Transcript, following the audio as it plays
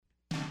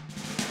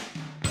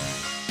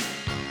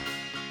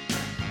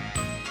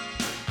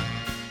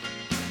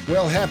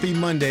Well, happy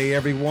Monday,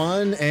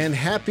 everyone, and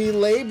happy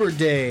Labor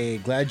Day.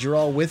 Glad you're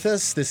all with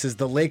us. This is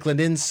the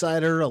Lakeland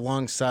Insider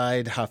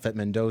alongside Japhet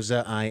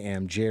Mendoza. I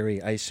am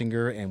Jerry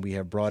Eisinger, and we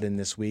have brought in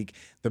this week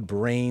the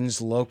brains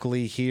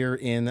locally here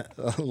in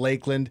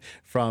Lakeland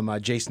from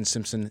Jason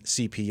Simpson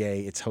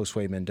CPA. It's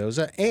Josue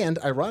Mendoza and,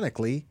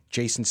 ironically,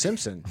 Jason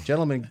Simpson.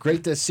 Gentlemen,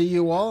 great to see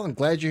you all. I'm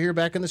glad you're here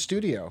back in the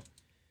studio.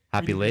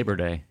 Happy Labor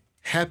Day.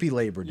 Happy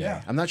Labor Day.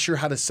 Yeah. I'm not sure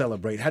how to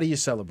celebrate. How do you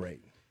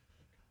celebrate?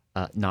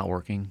 Not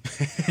working.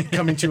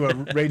 Coming to a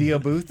radio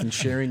booth and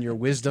sharing your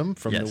wisdom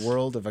from the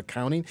world of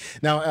accounting.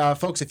 Now,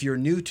 folks, if you're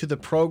new to the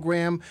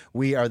program,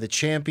 we are the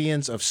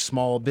champions of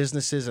small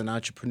businesses and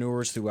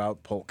entrepreneurs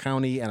throughout Polk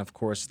County and, of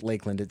course,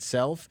 Lakeland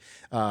itself.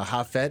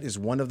 Japhet is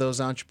one of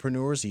those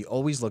entrepreneurs. He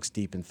always looks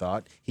deep in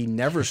thought. He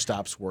never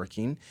stops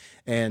working.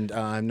 And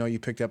I know you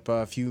picked up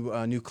a few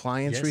new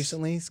clients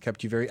recently. It's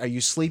kept you very... Are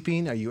you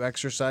sleeping? Are you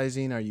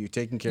exercising? Are you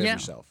taking care of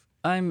yourself?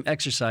 I'm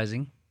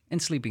exercising.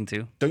 And sleeping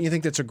too. Don't you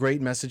think that's a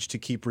great message to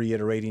keep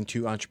reiterating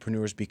to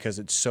entrepreneurs because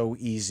it's so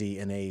easy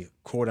in a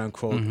quote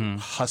unquote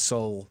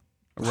hustle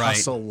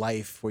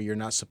life where you're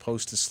not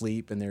supposed to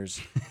sleep and there's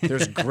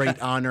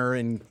great honor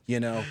in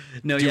doing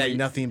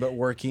nothing but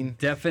working.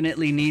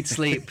 Definitely need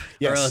sleep.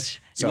 Yes. Or else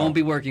you won't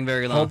be working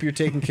very long. Hope you're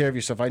taking care of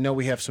yourself. I know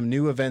we have some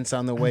new events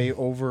on the way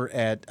over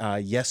at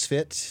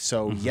YesFit.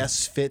 So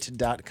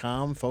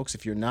yesfit.com, folks.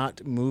 If you're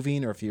not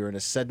moving or if you're in a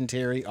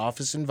sedentary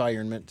office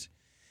environment,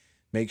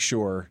 make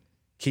sure.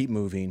 Keep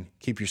moving.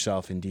 Keep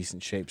yourself in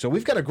decent shape. So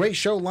we've got a great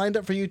show lined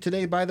up for you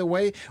today, by the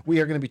way. We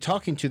are going to be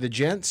talking to the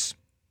gents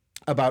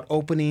about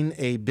opening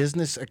a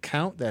business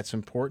account. That's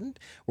important.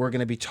 We're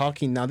going to be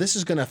talking. Now, this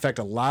is going to affect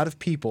a lot of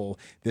people.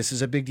 This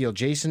is a big deal.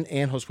 Jason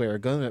and Josue are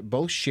going to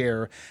both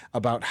share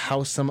about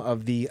how some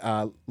of the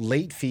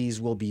late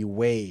fees will be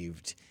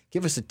waived.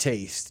 Give us a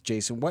taste,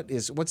 Jason.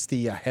 What's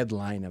the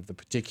headline of the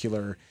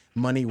particular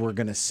money we're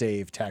going to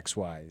save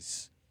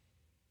tax-wise?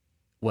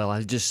 Well,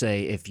 I'd just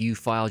say if you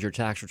filed your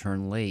tax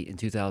return late in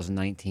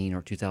 2019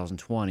 or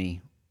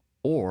 2020,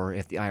 or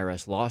if the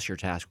IRS lost your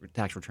tax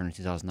return in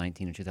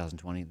 2019 or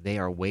 2020, they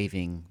are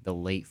waiving the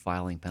late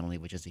filing penalty,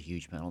 which is a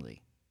huge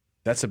penalty.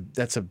 That's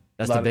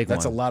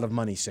a lot of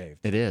money saved.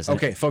 It is.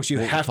 Okay, folks, you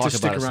have to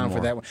stick around for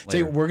that one.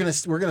 So we're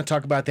gonna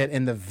talk about that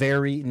in the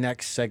very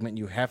next segment.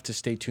 You have to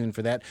stay tuned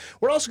for that.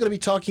 We're also going to be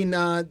talking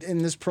in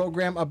this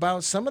program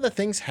about some of the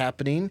things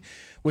happening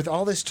with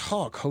all this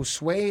talk.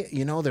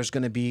 Josue, there's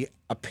going to be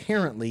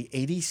apparently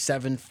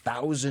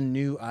 87,000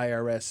 new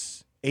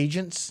IRS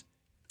agents.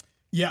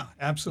 Yeah,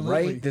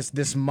 absolutely. Right?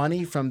 This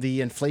money from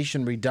the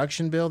Inflation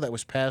Reduction Bill that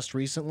was passed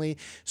recently.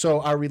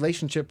 So our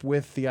relationship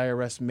with the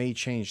IRS may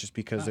change just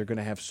because they're going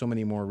to have so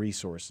many more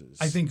resources.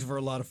 I think for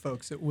a lot of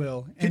folks it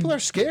will. People are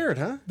scared,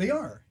 huh? They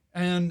are.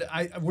 And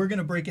we're going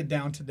to break it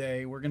down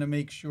today. We're going to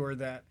make sure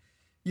that,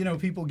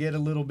 people get a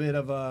little bit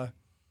of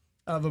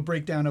a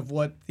breakdown of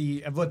what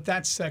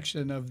that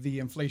section of the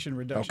Inflation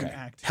Reduction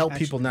Act help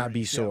people not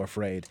be so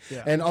afraid.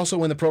 Yeah. And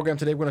also in the program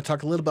today, we're going to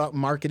talk a little about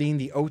marketing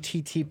the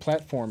OTT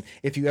platform.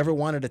 If you ever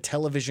wanted a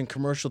television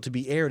commercial to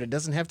be aired, it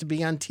doesn't have to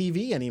be on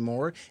TV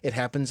anymore. It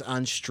happens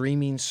on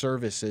streaming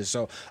services.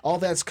 So all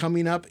that's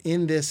coming up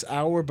in this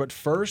hour. But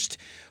first,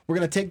 we're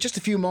going to take just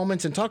a few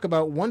moments and talk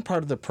about one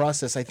part of the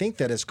process I think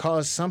that has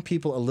caused some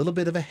people a little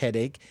bit of a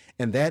headache,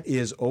 and that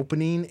is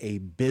opening a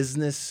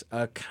business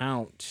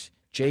account.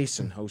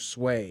 Jason,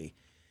 Josue,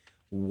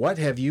 what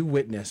have you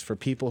witnessed for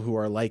people who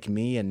are like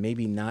me and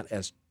maybe not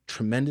as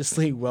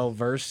tremendously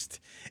well-versed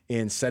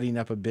in setting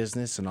up a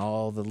business and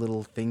all the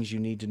little things you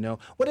need to know?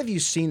 What have you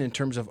seen in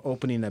terms of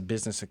opening a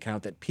business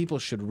account that people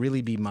should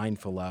really be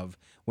mindful of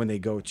when they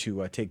go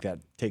to take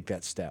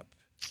that step?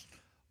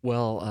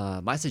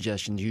 Well, my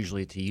suggestion is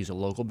usually to use a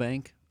local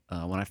bank.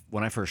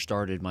 When I first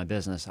started my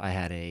business, I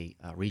had a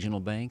regional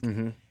bank.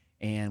 Mm-hmm.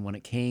 And when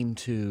it came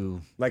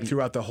to... Like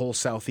throughout the whole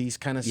Southeast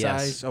kind of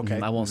size?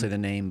 Okay. I won't say the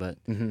name, but...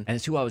 And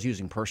it's who I was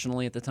using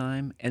personally at the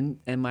time.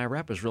 And my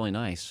rep was really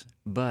nice.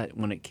 But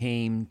when it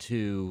came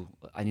to...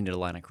 I needed a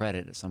line of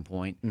credit at some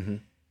point. Mm-hmm.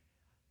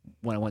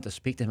 When I went to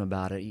speak to him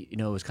about it,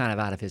 it was kind of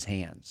out of his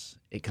hands.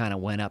 It kind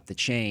of went up the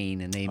chain,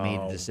 and they made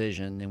a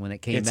decision. And when it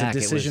came back...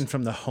 It's a decision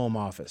from the home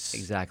office.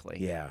 Exactly.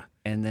 Yeah.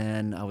 And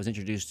then I was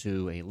introduced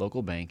to a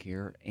local bank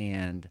here,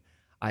 and...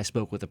 I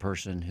spoke with the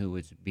person who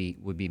would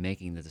be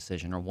making the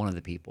decision, or one of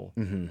the people,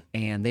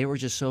 and they were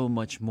just so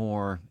much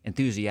more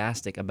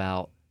enthusiastic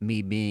about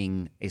me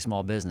being a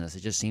small business. It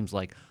just seems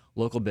like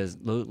local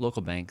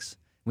banks.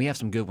 We have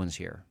some good ones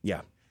here. Yeah,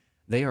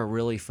 they are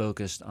really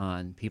focused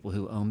on people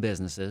who own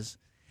businesses,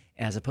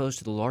 as opposed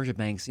to the larger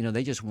banks.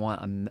 They just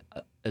want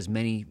as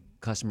many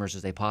customers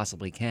as they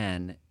possibly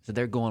can, so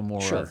they're going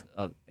more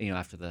of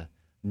after the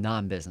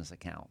non-business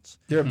accounts.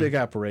 They're a big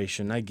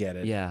operation. I get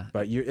it. Yeah.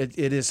 But it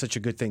is such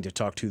a good thing to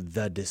talk to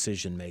the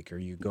decision maker.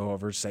 You go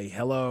over, say,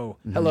 hello,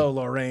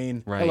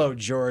 Lorraine. Right. Hello,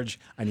 George.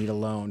 I need a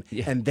loan.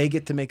 Yeah. And they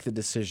get to make the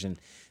decision.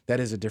 That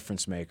is a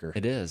difference maker.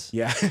 It is.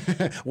 Yeah.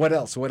 What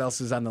else? What else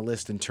is on the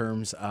list in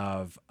terms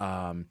of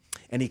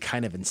any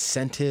kind of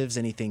incentives,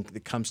 anything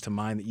that comes to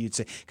mind that you'd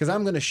say? Because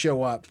I'm going to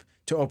show up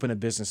to open a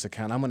business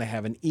account. I'm going to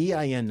have an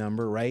EIN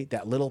number, right?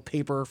 That little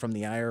paper from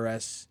the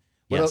IRS.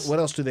 What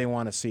else do they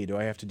want to see? Do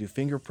I have to do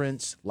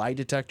fingerprints, lie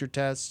detector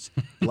tests,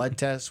 blood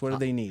tests? What do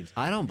they need?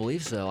 I don't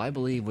believe so. I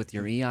believe with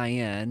your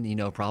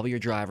EIN, probably your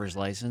driver's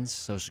license,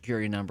 social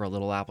security number, a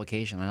little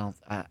application.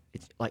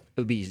 It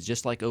would be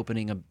just like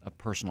opening a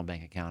personal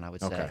bank account, I would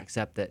say,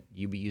 except that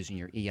you'd be using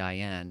your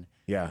EIN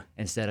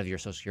instead of your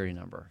social security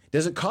number.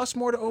 Does it cost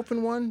more to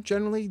open one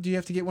generally? Do you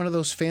have to get one of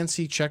those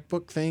fancy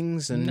checkbook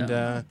things and No, I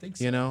don't think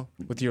so.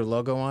 with your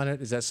logo on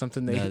it? Is that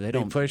something they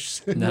don't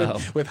push? No.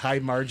 with high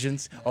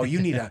margins. Oh,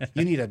 you need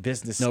a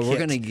business. No, kit. we're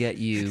going to get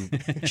you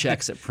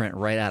checks that print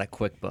right out of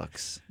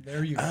QuickBooks.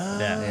 There you go.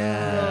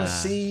 Yeah.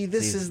 See,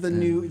 this is the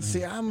new.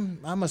 See, I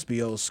must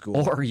be old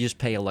school. Or you just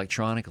pay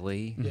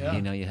electronically. Yeah.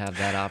 You have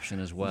that option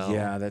as well.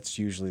 Yeah, that's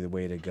usually the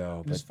way to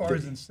go. As far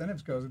as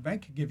incentives goes, the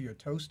bank could give you a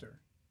toaster.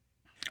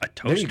 A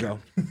toaster. There you go.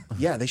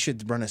 Yeah, they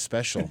should run a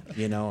special,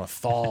 a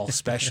fall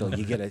special.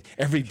 You get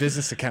every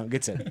business account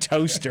gets a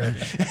toaster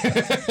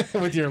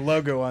with your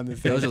logo on the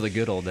thing. Those are the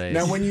good old days.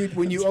 Now, when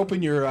you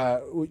open your,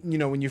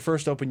 when you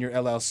first open your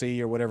LLC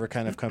or whatever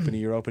kind of company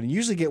you're opening, you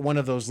usually get one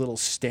of those little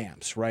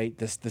stamps, right?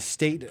 The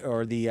state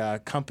or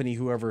the company,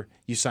 whoever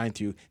you sign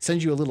to,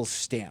 sends you a little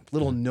stamp,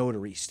 little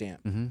notary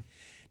stamp. Mm-hmm.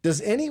 Does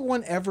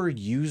anyone ever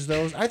use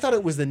those? I thought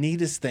it was the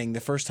neatest thing the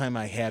first time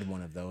I had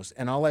one of those.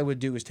 And all I would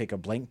do is take a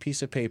blank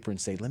piece of paper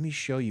and say, let me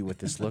show you what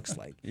this looks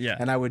like. Yeah.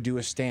 And I would do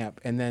a stamp.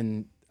 And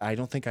then I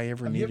don't think I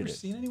ever Have you needed ever it.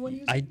 seen anyone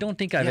use it? I don't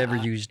think I've ever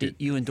used it.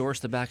 You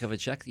endorse the back of a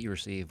check that you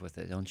receive with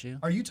it, don't you?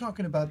 Are you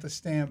talking about the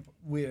stamp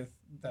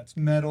that's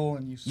metal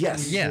and you Yes.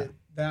 squeeze Yeah. it?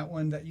 That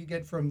one that you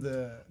get from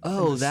the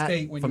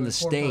state when from you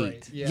the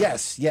incorporate. state. Yeah.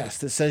 Yes,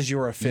 that says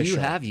you're official. You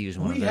have used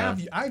one of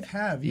those. I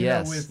have.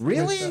 Yes. With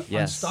Really? on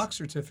Yes. stock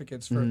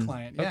certificates for a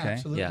client. Yeah, Okay.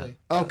 absolutely.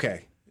 Yeah.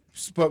 Okay.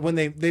 But when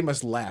they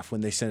must laugh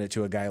when they send it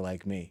to a guy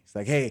like me. It's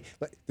like, hey,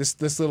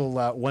 this little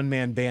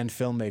one-man band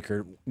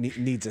filmmaker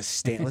needs a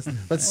stamp.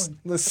 Let's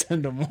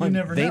send him one. You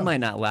never They know. might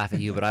not laugh at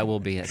you, but I will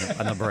be on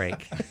the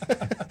break.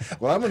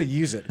 Well, I'm going to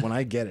use it when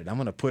I get it. I'm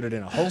going to put it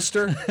in a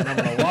holster, and I'm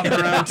going to walk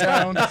around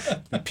town,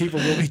 and people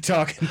will be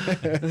talking.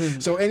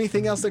 So,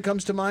 anything else that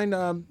comes to mind?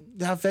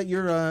 Japhet,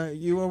 you're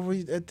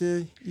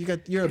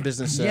a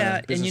business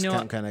business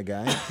account kind of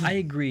guy. I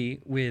agree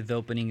with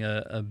opening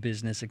a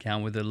business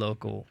account with a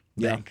local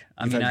bank.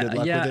 You've had good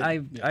luck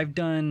with it? I've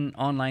done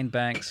online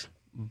banks,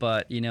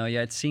 but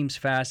it seems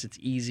fast, it's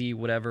easy,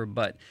 whatever.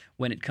 But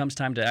when it comes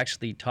time to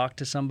actually talk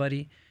to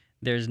somebody,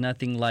 there's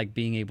nothing like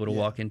being able to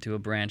walk into a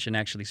branch and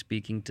actually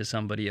speaking to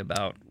somebody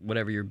about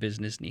whatever your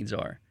business needs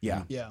are.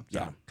 Yeah.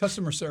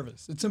 Customer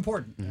service. It's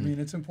important. I mean,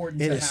 it's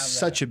important It to is have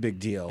such a big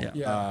deal.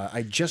 Yeah.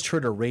 I just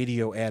heard a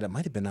radio ad. It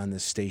might have been on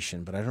this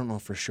station, but I don't know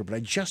for sure. But I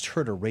just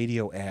heard a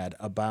radio ad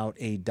about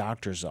a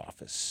doctor's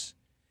office.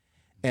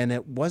 And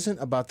it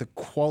wasn't about the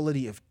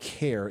quality of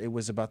care. It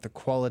was about the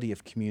quality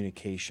of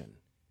communication.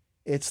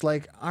 It's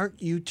like, aren't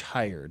you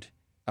tired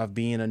of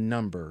being a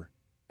number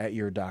at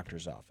your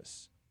doctor's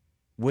office?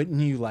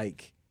 Wouldn't you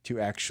like to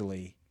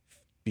actually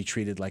be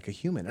treated like a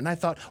human? And I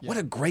thought, what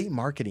a great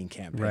marketing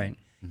campaign.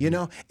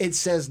 Right. It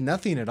says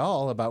nothing at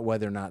all about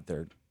whether or not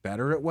they're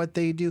better at what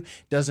they do.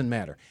 Doesn't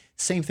matter.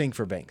 Same thing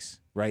for banks,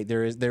 right?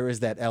 There is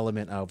that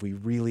element of we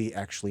really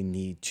actually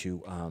need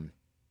to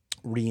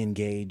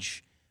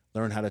re-engage,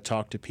 learn how to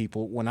talk to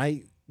people. When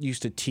I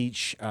used to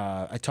teach,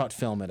 I taught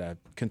film at a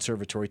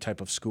conservatory type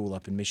of school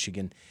up in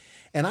Michigan.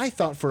 And I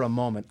thought for a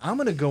moment, I'm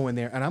going to go in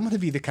there and I'm going to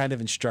be the kind of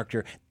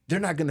instructor, they're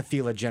not going to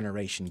feel a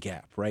generation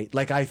gap, right?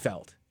 Like I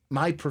felt.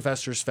 My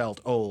professors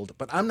felt old,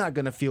 but I'm not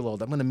going to feel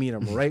old. I'm going to meet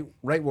them right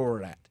where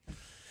we're at.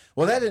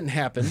 Well, that didn't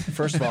happen.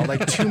 First of all,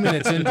 like 2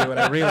 minutes into it,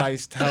 I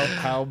realized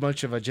how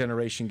much of a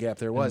generation gap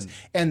there was.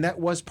 And that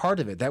was part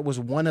of it. That was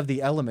one of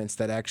the elements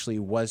that actually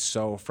was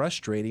so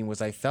frustrating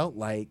was I felt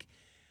like,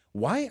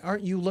 why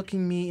aren't you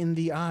looking me in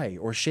the eye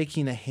or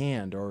shaking a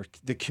hand? Or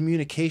the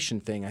communication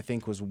thing, I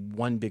think, was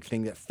one big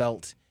thing that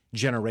felt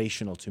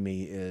generational to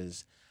me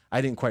is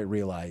I didn't quite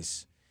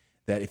realize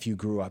that if you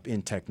grew up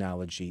in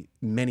technology,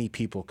 many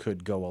people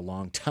could go a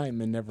long time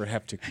and never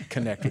have to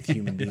connect with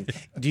human beings.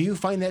 Do you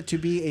find that to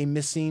be a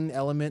missing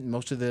element in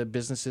most of the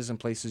businesses and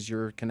places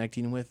you're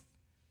connecting with?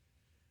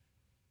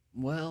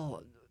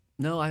 Well,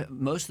 no.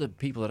 Most of the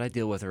people that I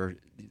deal with are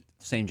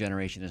same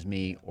generation as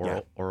me,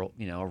 or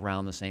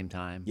around the same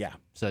time. Yeah.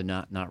 So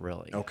not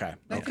really. Okay.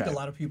 I think a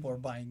lot of people are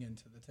buying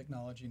into the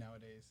technology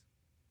nowadays.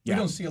 Yeah. We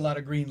don't see a lot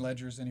of green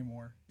ledgers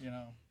anymore.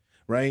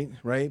 Right.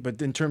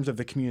 But in terms of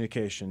the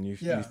communication, you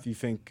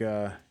think? They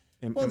know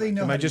Am how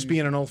I to just use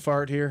being an old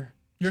fart here?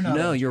 You're not.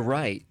 No, you're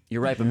right.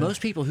 You're right. But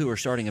most people who are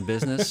starting a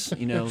business,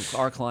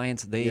 our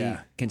clients, they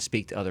can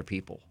speak to other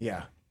people.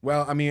 Yeah.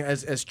 Well, I mean,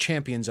 as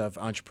champions of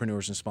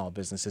entrepreneurs and small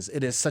businesses,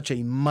 it is such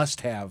a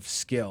must-have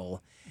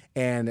skill,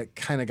 and it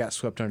kind of got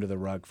swept under the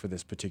rug for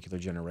this particular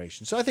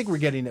generation. So I think we're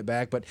getting it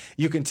back, but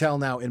you can tell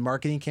now in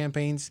marketing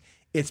campaigns,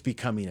 it's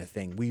becoming a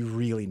thing. We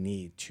really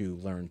need to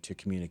learn to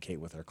communicate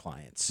with our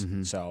clients.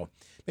 So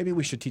maybe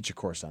we should teach a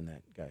course on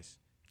that, guys.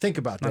 Think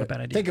about Not that. a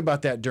bad idea. Think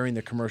about that during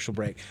the commercial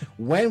break.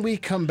 When we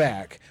come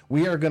back,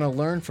 we are going to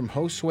learn from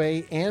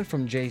Josue and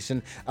from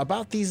Jason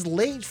about these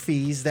late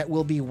fees that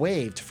will be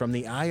waived from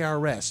the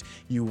IRS.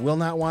 You will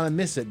not want to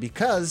miss it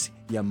because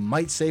you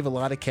might save a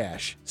lot of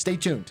cash. Stay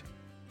tuned.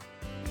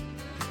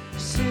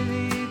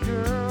 City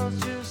girls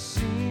just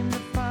seem to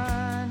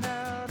find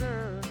out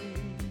early.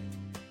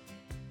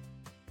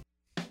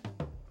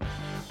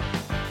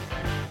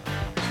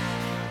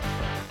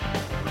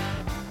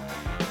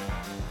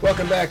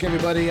 Welcome back,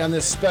 everybody, on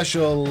this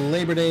special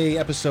Labor Day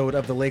episode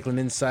of the Lakeland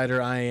Insider.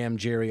 I am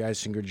Jerry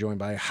Eisinger, joined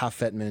by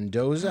Japhet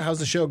Mendoza. How's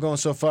the show going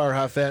so far,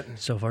 Japhet?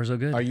 So far, so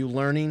good. Are you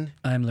learning?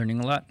 I'm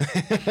learning a lot.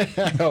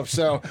 I hope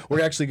so.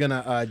 We're actually going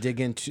to dig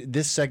into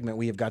this segment.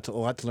 We have got a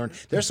lot to learn.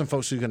 There's some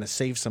folks who are going to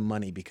save some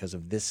money because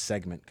of this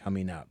segment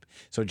coming up.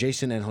 So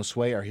Jason and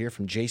Josue are here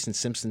from Jason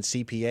Simpson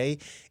CPA.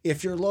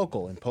 If you're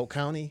local in Polk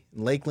County,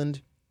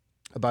 Lakeland,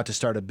 about to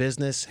start a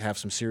business, have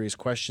some serious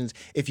questions,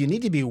 if you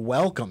need to be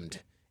welcomed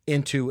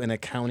into an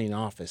accounting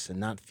office and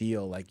not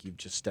feel like you've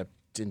just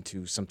stepped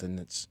into something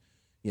that's,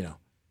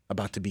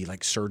 about to be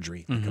like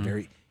surgery,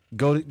 like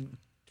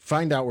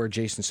find out where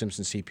Jason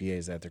Simpson CPA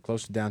is at. They're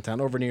close to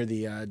downtown, over near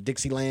the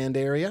Dixieland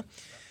area.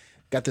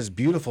 Got this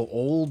beautiful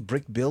old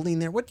brick building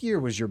there. What year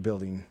was your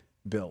building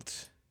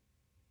built?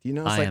 Do you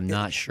know? I am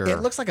not sure. It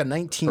looks like a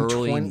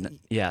 1920.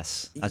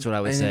 Yes, that's what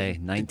I would say.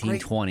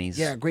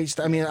 1920s. Great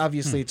stuff. I mean,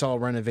 obviously it's all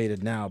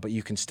renovated now, but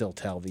you can still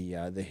tell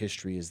the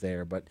history is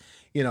there. But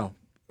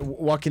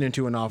walking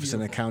into an office,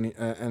 an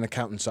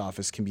accountant's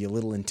office, can be a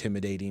little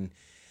intimidating,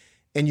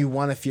 and you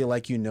want to feel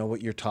like you know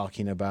what you're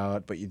talking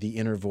about, but the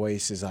inner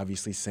voice is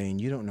obviously saying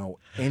you don't know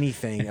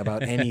anything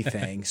about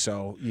anything.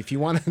 So if you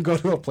want to go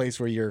to a place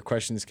where your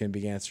questions can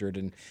be answered,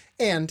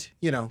 and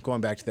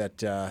going back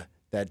to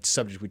that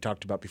subject we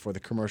talked about before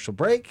the commercial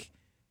break,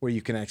 where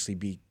you can actually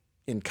be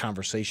in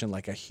conversation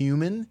like a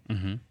human.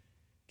 Mm-hmm.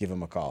 Give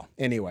them a call.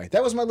 Anyway,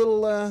 that was my little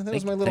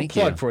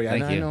plug for you.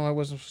 I know I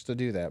wasn't supposed to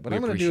do that, but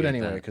I'm going to do it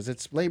anyway because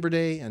it's Labor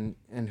Day and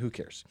who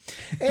cares?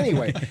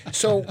 Anyway,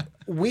 so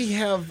we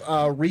have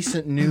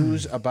recent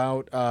news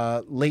about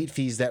late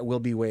fees that will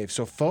be waived.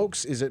 So,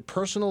 folks, is it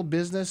personal,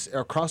 business,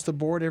 across the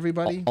board,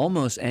 everybody?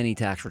 Almost any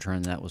tax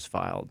return that was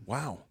filed.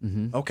 Wow.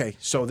 Mm-hmm. Okay,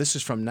 so this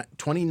is from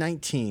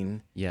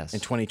 2019 yes.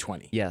 and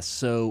 2020. Yes.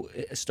 So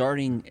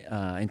starting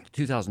in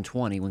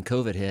 2020, when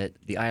COVID hit,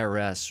 the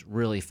IRS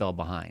really fell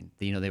behind.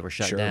 They were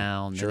shut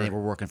down. Sure. They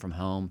were working from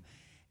home,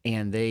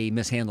 and they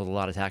mishandled a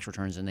lot of tax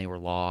returns, and they were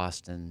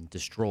lost and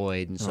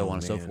destroyed, and so on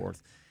and so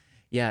forth.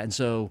 Yeah, and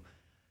so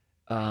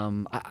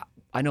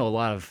I know a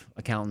lot of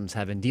accountants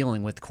have been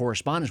dealing with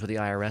correspondence with the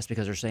IRS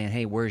because they're saying,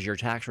 "Hey, where's your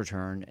tax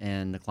return?"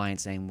 And the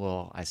client's saying,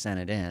 "Well, I sent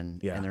it in,"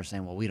 and they're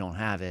saying, "Well, we don't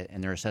have it,"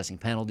 and they're assessing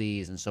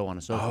penalties and so on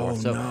and so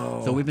forth.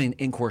 So we've been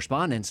in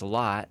correspondence a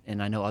lot,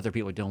 and I know other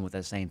people are dealing with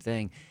that same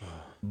thing.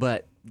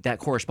 But that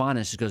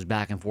correspondence just goes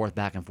back and forth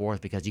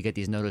because you get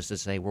these notices that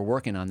say, we're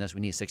working on this,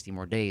 we need 60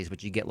 more days,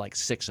 but you get like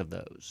 6 of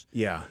those.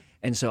 Yeah.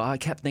 And so I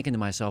kept thinking to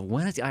myself,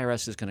 when is the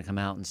IRS just going to come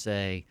out and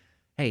say,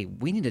 hey,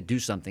 we need to do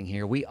something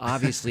here. We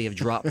obviously have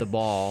dropped the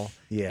ball.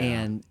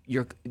 And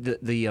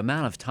the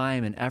amount of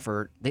time and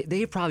effort,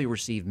 they probably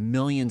received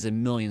millions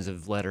and millions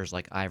of letters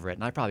like I've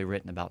written. I've probably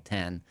written about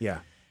 10. Yeah.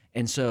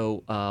 And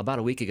so about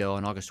a week ago,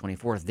 on August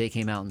 24th, they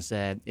came out and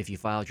said, if you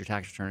filed your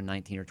tax return in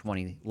 19 or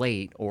 20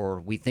 late, or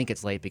we think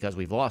it's late because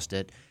we've lost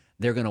it,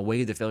 they're going to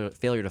waive the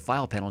failure to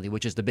file penalty,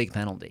 which is the big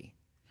penalty.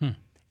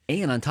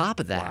 And on top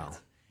of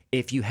that,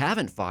 if you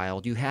haven't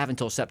filed, you have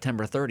until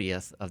September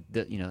 30th of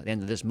the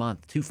end of this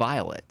month to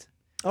file it.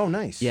 Oh,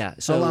 nice. Yeah.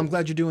 So I'm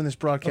glad you're doing this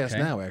broadcast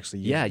now. Actually,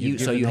 you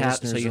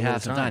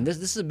have some time. This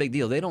is a big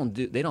deal. They don't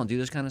do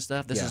this kind of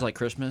stuff. This is like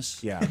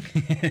Christmas. Yeah.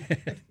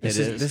 This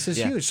is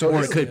huge. So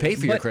or it could pay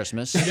for your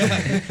Christmas.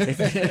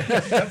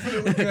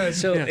 Definitely could.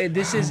 So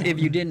this is if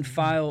you didn't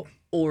file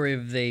or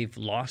if they've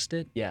lost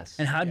it. Yes.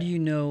 And how do you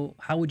know?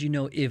 How would you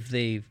know if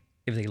they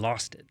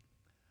lost it?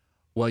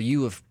 Well,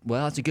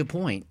 that's a good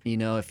point.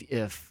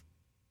 If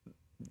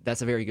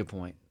that's a very good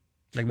point.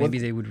 Like maybe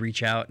they would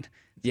reach out.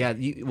 Yeah,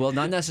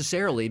 not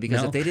necessarily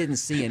because if they didn't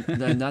see it,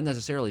 not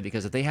necessarily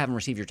because if they haven't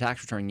received your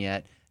tax return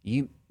yet,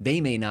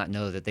 they may not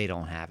know that they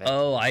don't have it.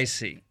 Oh, I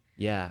see.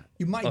 Yeah.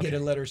 You might get a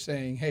letter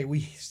saying, "Hey, we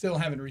still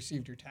haven't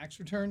received your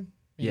tax return."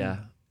 Yeah.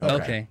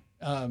 Okay.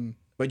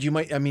 But you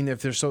might. I mean,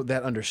 if they're so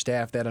that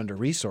understaffed, that under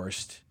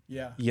resourced,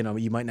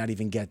 you might not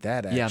even get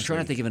that. Actually. Yeah, I'm trying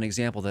to think of an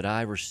example that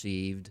I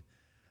received.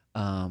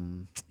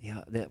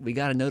 That we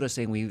got a notice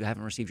saying we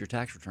haven't received your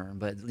tax return,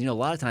 but a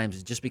lot of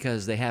times just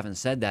because they haven't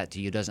said that to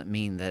you doesn't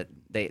mean that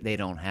they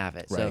don't have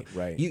it. Right, so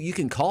right. You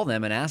can call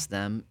them and ask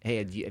them,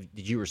 hey, did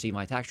you receive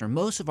my tax return?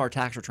 Most of our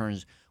tax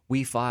returns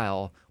we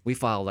file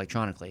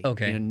electronically.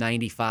 Okay.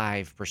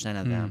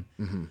 95% of them.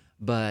 Mm-hmm.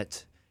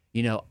 But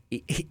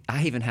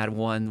I even had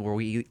one where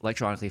we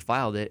electronically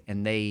filed it,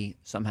 and they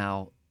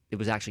somehow it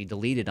was actually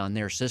deleted on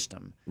their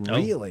system.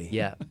 Really?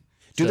 Yeah.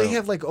 Do they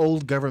have like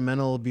old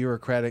governmental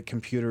bureaucratic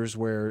computers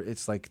where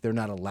it's like they're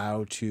not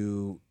allowed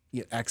to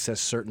access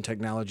certain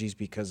technologies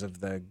because of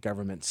the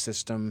government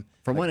system?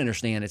 From what I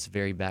understand, it's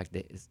very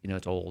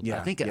it's old. Yeah,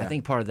 I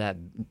think part of that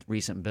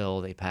recent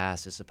bill they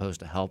passed is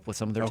supposed to help with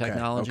some of their Okay,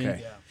 technology.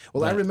 okay.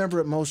 Well, I remember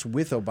it most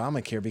with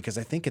Obamacare because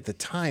I think at the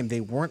time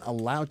they weren't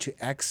allowed to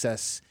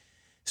access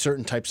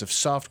certain types of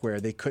software.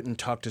 They couldn't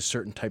talk to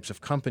certain types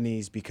of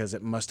companies because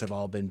it must have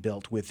all been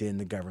built within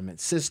the government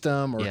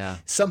system or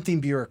something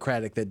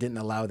bureaucratic that didn't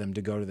allow them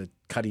to go to the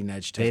cutting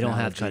edge technology. They don't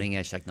have cutting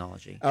edge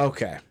technology.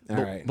 Okay, all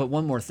right. But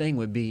one more thing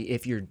would be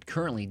if you're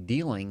currently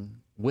dealing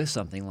with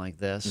something like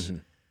this,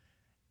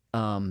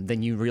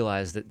 then you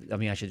realize that,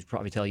 I should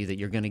probably tell you that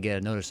you're going to get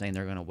a notice saying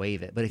they're going to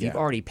waive it. But if you've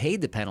already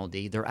paid the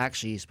penalty, they're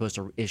actually supposed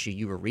to issue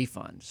you a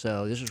refund.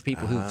 So this is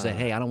people who said,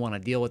 hey, I don't want to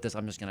deal with this.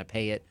 I'm just going to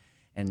pay it.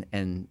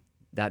 And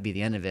that'd be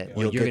the end of it.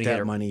 You'll you're get gonna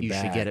that money you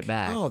back. should get it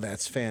back. Oh,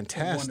 that's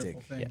fantastic.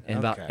 Wonderful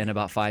thing. In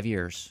about 5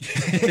 years.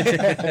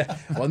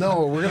 Well,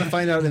 no, we're going to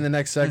find out in the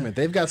next segment.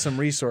 They've got some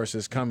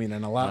resources coming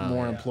and a lot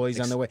more employees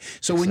on the way.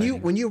 So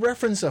when you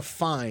reference a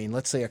fine,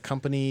 let's say a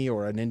company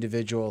or an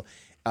individual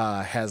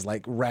has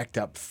like racked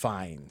up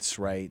fines,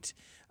 right?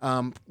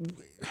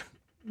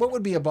 What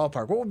would be a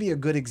ballpark? What would be a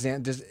good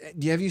example?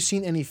 Have you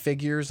seen any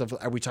figures of?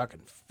 Are we talking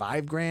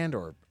 $5,000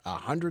 or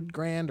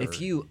 $100,000? Or? If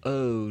you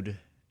owed,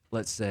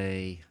 let's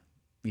say,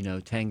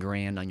 10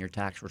 grand on your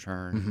tax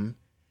return,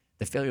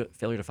 the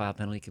failure to file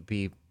penalty could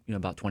be,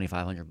 about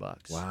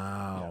 $2,500.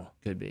 Wow,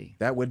 could be.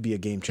 That would be a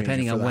game changer.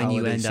 Depending for on the when you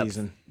holiday end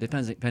season.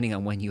 up, depending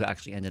on when you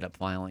actually ended up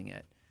filing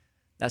it.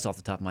 That's off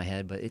the top of my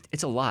head, but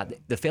it's a lot.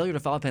 The failure to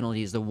file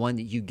penalty is the one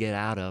that you get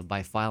out of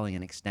by filing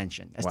an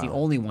extension. That's the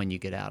only one you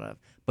get out of,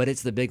 but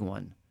it's the big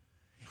one.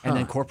 And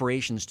then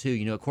corporations too.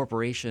 A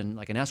corporation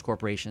like an S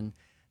corporation,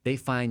 they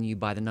fine you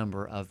by the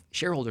number of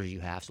shareholders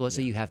you have. So let's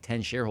say you have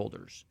 10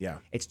 shareholders. Yeah.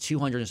 It's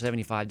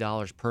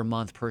 $275 per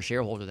month per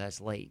shareholder that's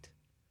late.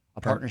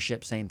 A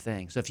partnership, same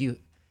thing. So if you're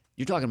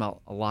talking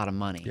about a lot of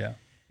money. Yeah.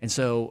 And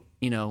so,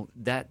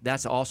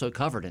 that's also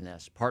covered in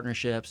this.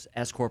 Partnerships,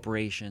 S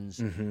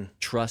corporations,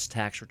 trust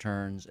tax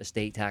returns,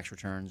 estate tax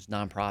returns,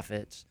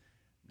 nonprofits.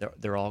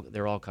 They're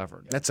all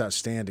covered. That's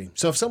outstanding.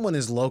 So if someone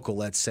is local,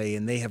 let's say,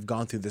 and they have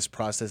gone through this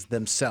process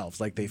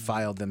themselves, like they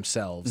filed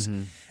themselves,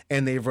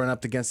 and they've run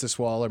up against this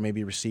wall or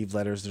maybe received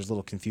letters, there's a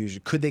little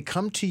confusion. Could they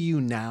come to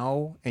you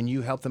now and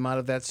you help them out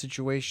of that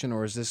situation,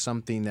 or is this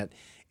something that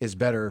is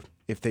better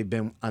if they've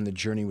been on the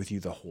journey with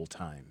you the whole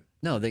time?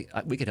 No,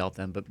 we could help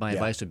them, but my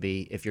advice would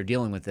be if you're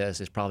dealing with this,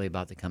 it's probably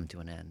about to come to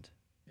an end.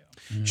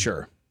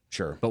 Sure.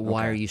 But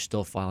why are you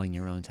still filing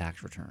your own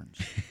tax returns?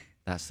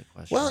 That's the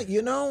question.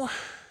 Well,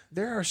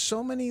 there are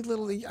so many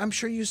little, I'm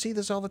sure you see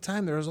this all the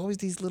time. There's always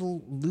these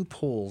little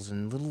loopholes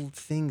and little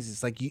things.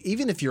 It's like,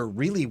 even if you're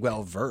really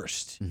well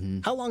versed,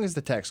 how long is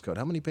the tax code?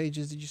 How many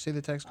pages did you say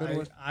the tax code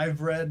was?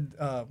 I've read,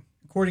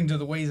 according to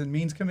the Ways and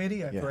Means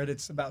Committee, I've read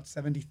it's about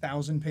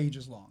 70,000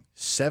 pages long.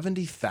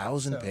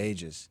 70,000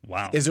 pages.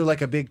 Wow. Is there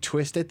like a big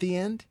twist at the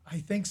end? I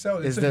think so.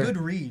 It's a good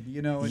read,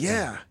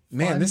 It's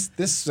Man, fun.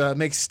 this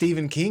makes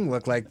Stephen King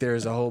look like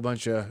there's a whole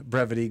bunch of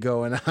brevity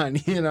going on.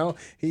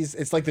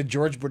 It's like the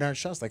George Bernard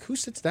Shaw. It's like, who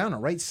sits down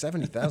and writes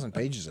 70,000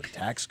 pages of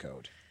tax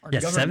code? Yeah,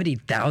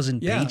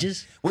 70,000 Yeah.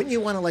 pages? Wouldn't you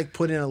want to like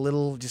put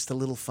in just a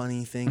little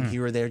funny thing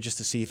here or there just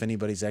to see if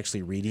anybody's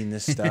actually reading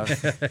this stuff?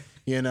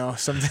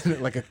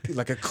 Something like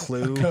a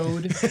clue.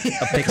 Code.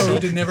 A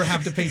code to never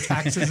have to pay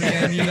taxes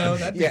again,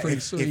 That'd be pretty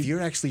sweet. If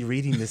you're actually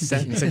reading this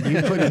sentence and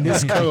you put in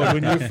this code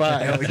when you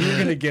file, you're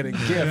going to get a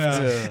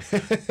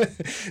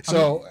gift.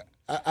 So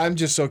I'm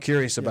just so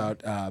curious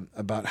about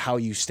how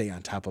you stay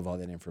on top of all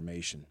that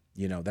information.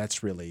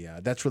 That's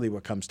really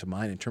what comes to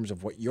mind in terms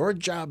of what your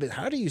job is.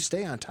 How do you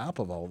stay on top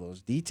of all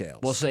those details?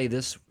 Well, say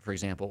this, for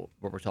example,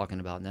 what we're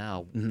talking about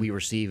now, we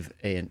receive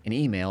an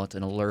email. It's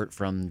an alert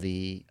from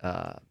the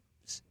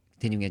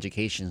continuing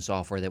education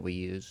software that we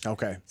use.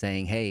 Okay.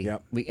 Saying, hey,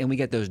 we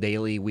get those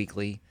daily,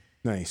 weekly.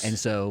 Nice. And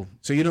so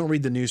you don't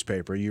read the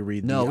newspaper. You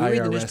read the IRS we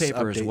read the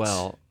newspaper updates. as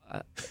well.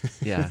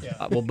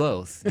 Well,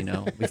 both.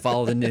 We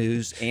follow the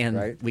news,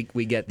 and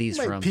we get these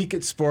You might from peek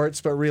at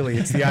sports, but really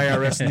it's the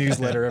IRS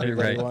newsletter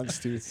everybody wants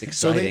to. It's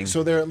exciting.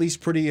 So they're at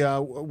least pretty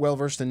well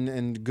versed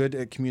and good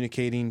at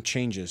communicating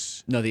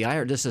changes. No, the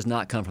IRS. This does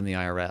not come from the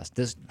IRS.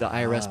 The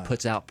IRS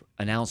puts out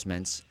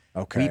announcements.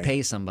 Okay. We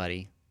pay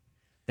somebody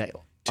that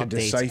to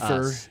updates decipher.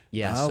 us.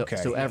 Yeah. Okay.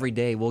 So every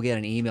day we'll get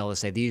an email to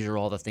say these are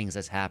all the things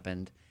that's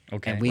happened.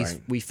 Okay.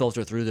 And we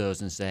filter through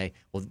those and say,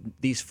 well,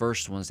 these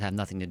first ones have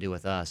nothing to do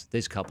with us.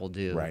 This couple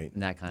do. Right.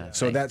 And that kind of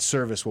So thing. that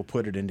service will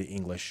put it into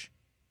English.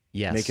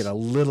 Yes. Make it a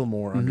little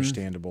more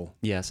understandable.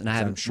 Yes.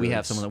 And we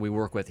have someone that we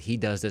work with. He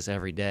does this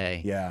every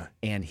day. Yeah.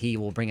 And he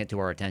will bring it to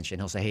our attention.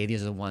 He'll say, hey,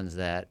 these are the ones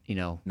that, we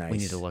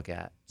need to look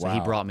at. So he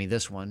Wow. brought me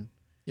this one.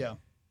 Yeah.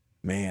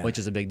 Man. Which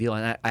is a big deal.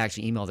 And I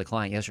actually emailed the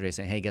client yesterday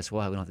saying, hey, guess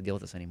what? We don't have to deal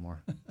with this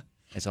anymore.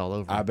 It's all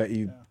over. I bet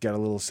you got a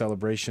little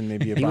celebration,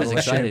 maybe a He was bottle of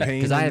excited champagne.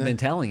 because I in had there. been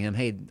telling him,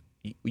 hey,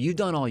 you've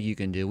done all you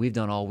can do. We've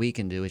done all we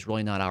can do. It's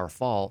really not our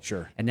fault.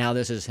 Sure. And now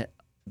this is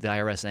the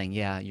IRS saying,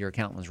 yeah, your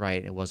accountant was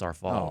right. It was our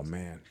fault. Oh,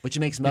 man. Which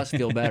makes us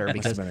feel better Must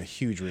because have been a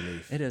huge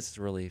relief. it is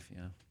a relief,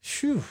 yeah.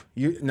 Phew.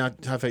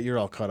 Japhet, you're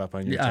all caught up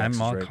on your Yeah,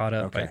 taxes, I'm all right? caught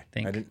up, Okay. I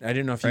think. I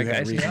didn't know if you Right, had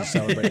guys? reason to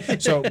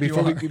celebrate. So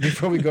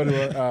before we go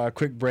to a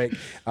quick break,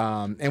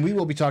 and we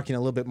will be talking a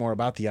little bit more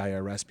about the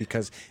IRS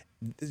because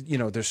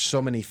there's so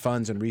many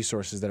funds and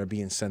resources that are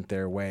being sent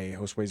their way.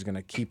 Josue is going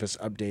to keep us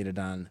updated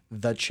on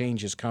the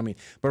changes coming.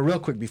 But real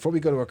quick, before we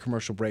go to a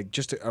commercial break,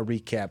 just a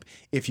recap.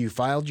 If you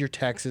filed your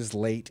taxes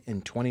late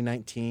in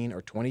 2019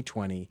 or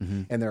 2020,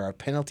 and there are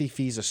penalty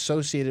fees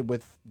associated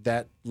with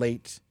that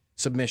late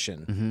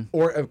submission,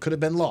 or it could have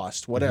been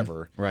lost,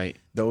 whatever, Right.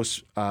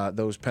 those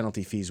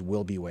penalty fees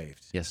will be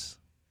waived. Yes.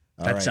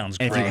 That right. sounds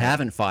And great. if you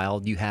haven't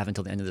filed, you have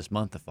until the end of this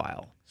month to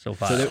file. So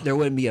So file. there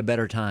wouldn't be a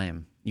better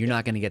time. You're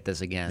not going to get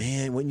this again.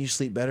 Man, wouldn't you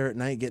sleep better at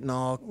night getting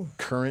all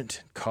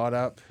current, caught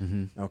up?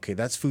 Okay,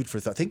 that's food for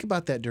thought. Think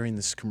about that during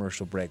this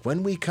commercial break.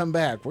 When we come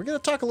back, we're going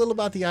to talk a little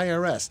about the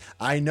IRS.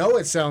 I know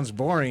it sounds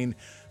boring,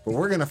 but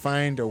we're going to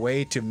find a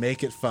way to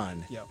make it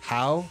fun. Yep.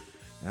 How?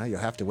 Now you'll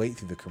have to wait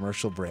through the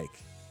commercial break.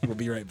 We'll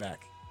be right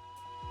back.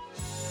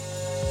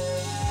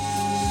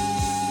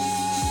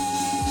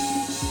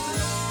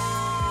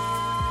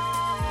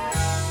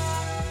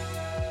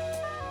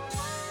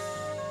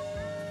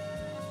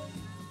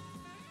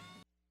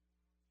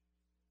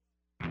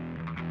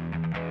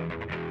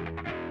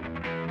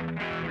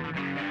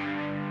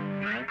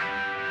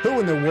 Who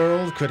in the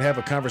world could have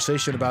a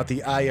conversation about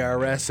the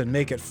IRS and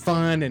make it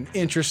fun and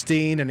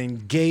interesting and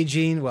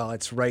engaging? Well,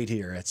 it's right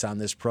here. It's on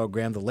this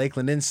program, The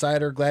Lakeland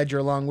Insider. Glad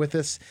you're along with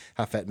us.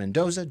 Japhet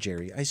Mendoza,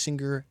 Jerry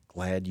Eisinger,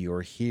 glad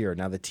you're here.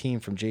 Now, the team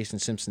from Jason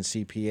Simpson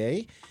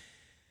CPA,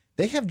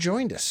 they have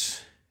joined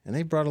us, and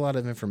they brought a lot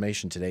of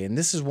information today. And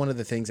this is one of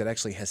the things that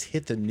actually has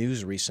hit the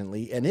news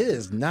recently, and it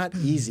is not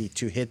easy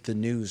to hit the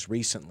news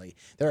recently.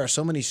 There are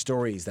so many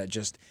stories that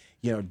just,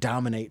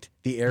 dominate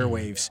the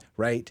airwaves,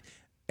 right?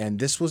 And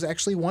this was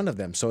actually one of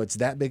them. So it's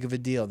that big of a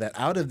deal that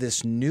out of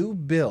this new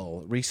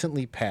bill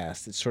recently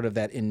passed, it's sort of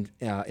that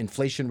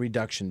inflation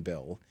reduction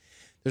bill,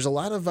 there's a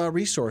lot of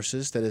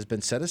resources that has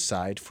been set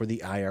aside for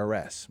the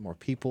IRS. More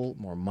people,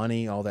 more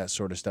money, all that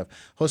sort of stuff.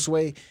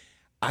 Josue,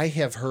 I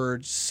have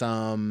heard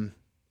some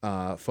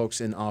folks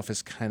in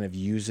office kind of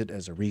use it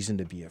as a reason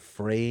to be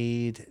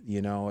afraid.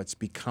 It's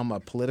become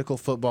a political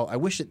football. I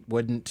wish it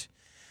wouldn't.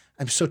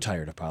 I'm so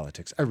tired of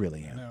politics. I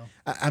really am.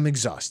 I'm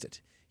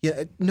exhausted.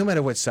 Yeah, no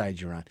matter what side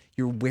you're on,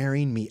 you're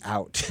wearing me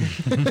out.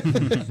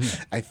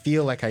 I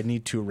feel like I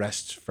need to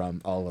rest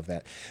from all of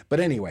that. But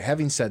anyway,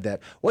 having said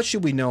that, what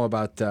should we know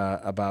about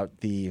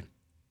the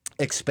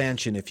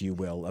expansion, if you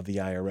will, of the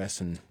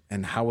IRS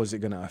and how is it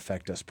going to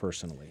affect us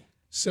personally?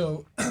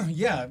 So,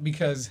 yeah,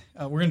 because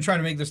we're going to try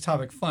to make this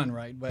topic fun,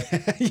 right? But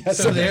Yes,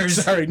 so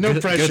there's sorry, no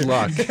pressure. Good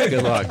luck.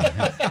 Good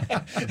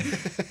luck.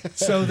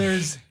 so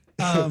there's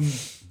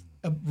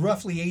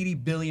roughly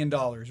 $80 billion,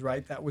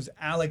 right? That was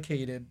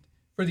allocated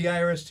for the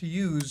IRS to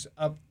use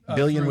up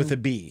Billion through- with a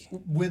B.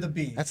 with a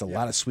B. That's a Yeah,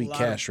 lot of sweet lot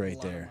cash of- right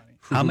lot of there. money.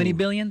 How many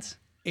billions?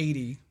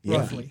 80 Yeah.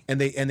 roughly. And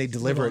they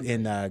deliver it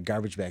in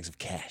garbage bags of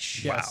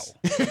cash. Yes.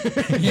 Wow.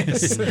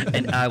 Yes.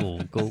 And I will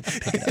go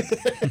pick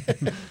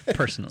it up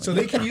personally. So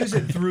they can use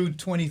it through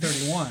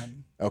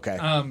 2031. Okay.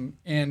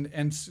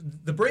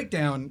 The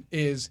breakdown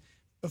is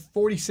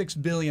 46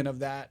 billion of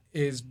that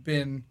is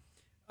been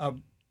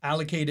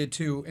allocated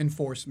to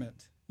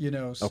enforcement.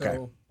 So Okay.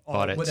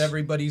 Audits. what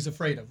everybody's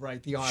afraid of,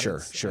 right? The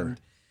audits. Sure. And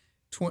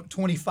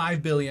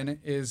 25 billion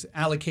is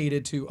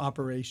allocated to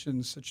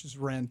operations such as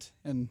rent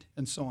and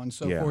so on and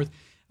so Yeah. forth.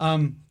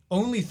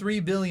 Only 3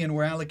 billion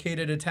were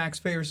allocated to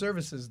taxpayer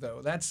services,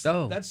 though. That's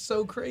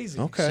so crazy.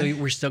 Okay.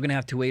 So we're still going to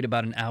have to wait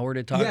about an hour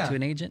to talk Yeah. to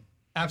an agent?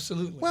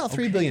 Absolutely. Well,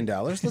 $3 billion.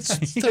 Let's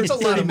it's a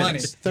lot of money.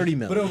 30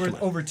 million. But Come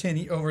on.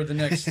 over the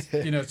next,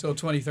 till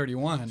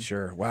 2031.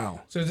 Sure.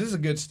 Wow. So this is a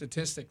good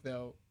statistic,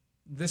 though.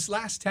 This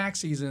last tax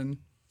season,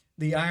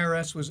 the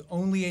IRS was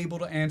only able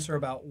to answer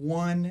about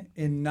 1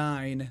 in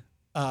 9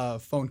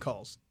 phone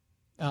calls.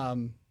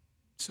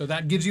 So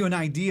that gives you an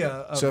idea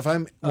of. So if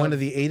I'm one of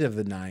the 8 of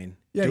the 9,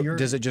 Yeah, you're-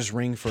 does it just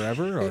ring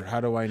forever, or how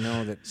do I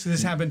know that? So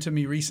this happened to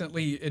me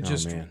recently. It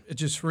man.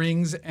 just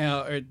rings.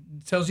 It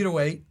tells you to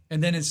wait,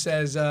 and then it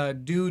says,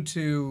 due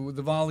to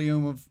the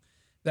volume of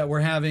that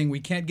we're having, we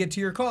can't get to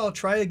your call.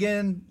 Try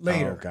again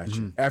later. Oh,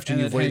 gotcha. After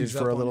And you've it waited hangs for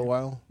a up on little you.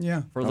 while.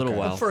 Yeah, For a little Okay.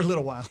 while. for a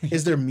little while.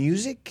 Is there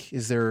music?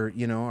 Is there,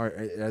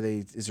 are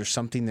they? Is there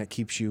something that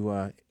keeps you?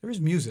 There is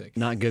music.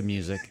 Not good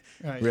music.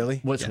 Right. Really?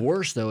 What's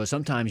worse though is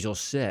sometimes you'll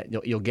sit,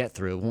 you'll get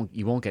through,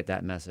 you won't get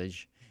that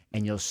message,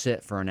 and you'll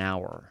sit for an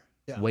hour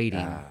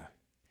waiting,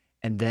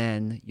 and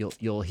then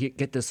you'll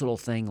get this little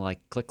thing like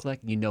click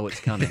click, you know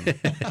it's coming,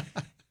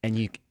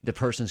 and the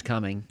person's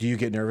coming. Do you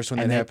get nervous when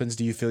And that then- happens?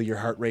 Do you feel your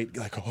heart rate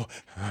like,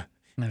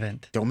 An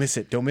event. don't miss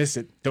it, don't miss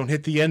it, don't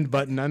hit the end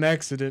button on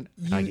accident?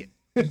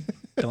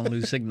 Don't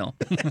lose signal.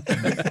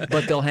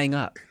 But they'll hang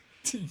up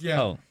Yeah.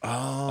 Oh,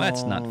 well,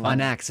 that's not on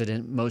fun.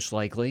 accident, most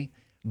likely.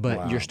 but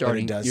Wow, you're but it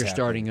starting does you're happen.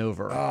 starting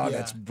over. Oh, Yeah.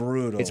 that's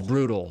brutal. It's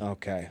brutal.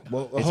 Okay.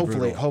 Well, It's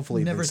hopefully, brutal.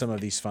 then Never- some of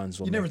these funds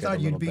will. You never make it a thought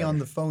you'd little be on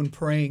better. the phone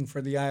praying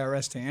for the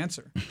IRS to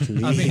answer.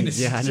 Please. I mean, it's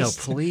Yeah, I know. just-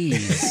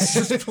 Please,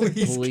 just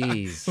please,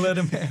 please. let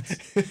them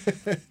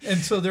answer. And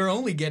so they're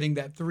only getting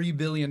that $3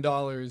 billion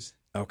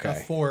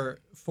Okay. for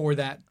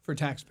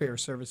taxpayer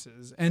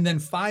services, and then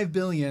 $5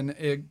 billion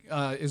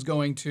is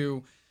going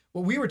to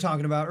what we were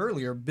talking about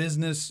earlier,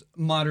 business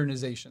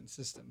modernization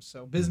systems.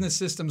 So business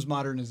systems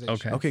modernization.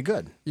 Okay. Okay.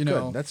 Good. You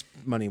know- Good. That's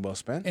money well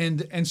spent.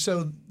 And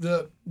so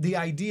the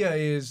idea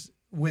is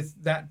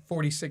with that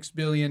 46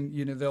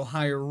 billion, they'll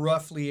hire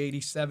roughly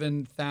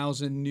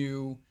 87,000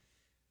 new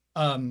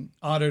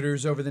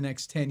auditors over the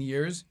next 10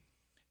 years.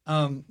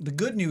 The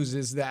good news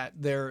is that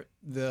they're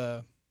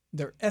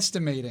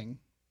estimating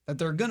that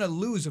they're going to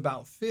lose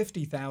about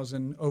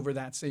 50,000 over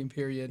that same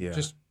period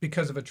just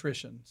because of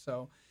attrition.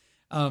 So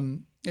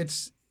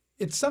it's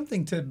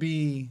something to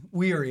be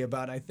weary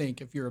about, I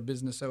think, if you're a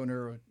business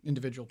owner or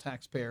individual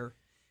taxpayer.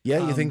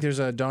 Yeah, you think there's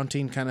a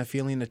daunting kind of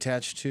feeling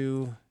attached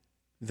to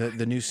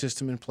the new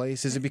system in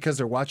place? Is it because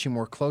they're watching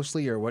more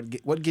closely, or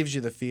what gives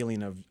you the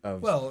feeling of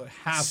Well,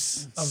 half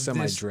of this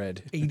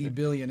semi-dread? 80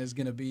 billion is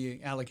going to be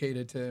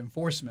allocated to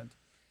enforcement.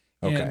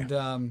 Okay.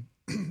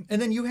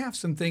 And then you have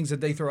some things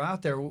that they throw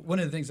out there. One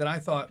of the things that I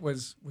thought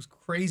was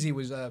crazy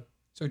was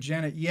so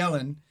Janet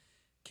Yellen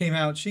came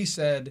out. She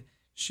said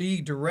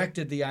she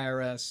directed the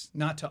IRS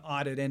not to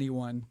audit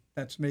anyone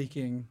that's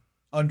making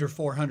under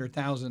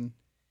 400,000.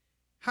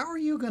 How are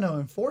you going to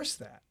enforce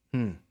that?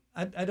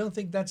 I don't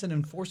think that's an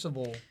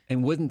enforceable.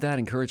 And wouldn't that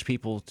encourage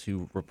people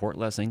to report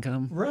less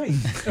income? Right.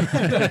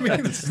 I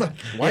mean, it's like,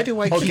 Why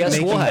do I Oh, keep guess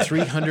making what?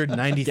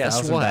 $390,000?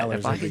 Guess what?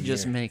 If I every could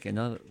just year? make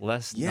another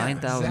Yeah,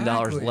 $9,000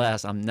 exactly.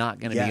 less, I'm not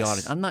going to be Yes.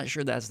 audited. I'm not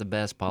sure that's the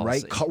best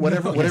policy. Right,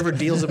 whatever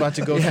deal's about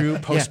to go through,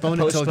 postpone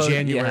it until postpone-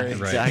 January. Yeah,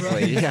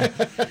 exactly. Yeah.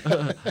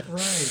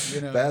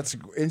 right.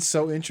 It's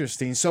so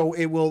interesting. So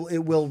it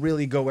will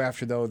really go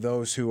after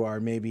those who are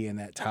maybe in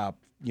that top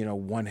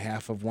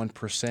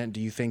 0.5%. Do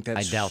you think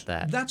that's? I doubt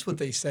that. That's what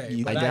they say.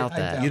 You- but I doubt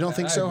that. You don't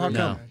think I so? How agree.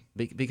 come?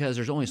 No, because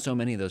there's only so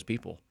many of those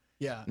people.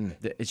 Yeah.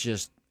 It's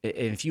just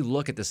if you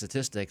look at the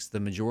statistics, the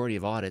majority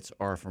of audits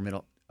are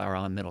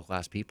on middle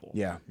class people.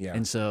 Yeah.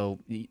 And so,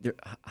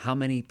 how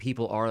many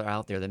people are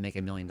out there that make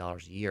 $1 million a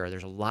year?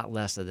 There's a lot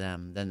less of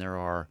them than there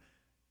are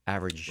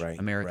average Right,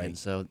 Americans. right.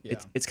 So Yeah.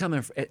 it's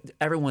coming.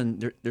 Everyone,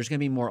 there's going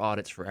to be more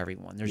audits for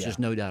everyone. There's Yeah. just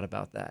no doubt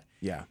about that.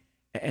 Yeah.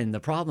 And the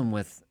problem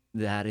with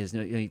that is,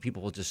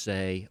 people will just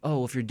say,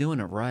 "Oh, if you're doing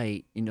it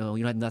right,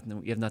 you have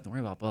nothing. You have nothing to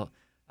worry about." Well,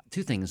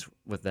 two things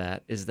with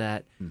that is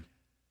that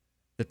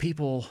the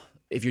people,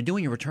 if you're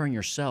doing your return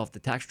yourself, the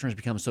tax codes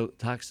become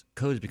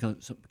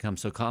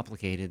so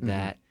complicated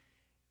that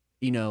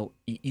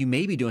you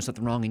may be doing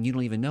something wrong and you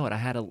don't even know it. I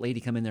had a lady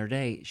come in there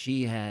today.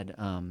 She had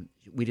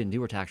we didn't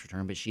do her tax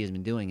return, but she has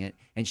been doing it.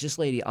 And this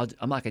lady, I'm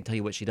not going to tell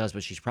you what she does,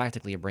 but she's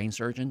practically a brain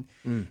surgeon.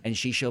 And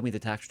she showed me the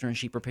tax return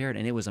she prepared,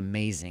 and it was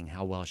amazing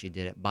how well she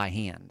did it by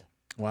hand.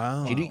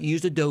 Wow. She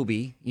used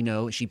Adobe,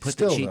 she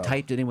Still, she though.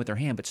 typed it in with her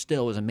hand, but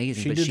still it was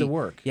amazing. She but did the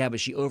work. Yeah, but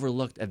she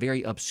overlooked a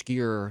very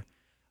obscure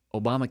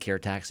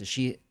Obamacare tax.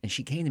 She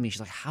came to me. She's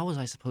like, "How was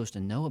I supposed to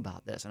know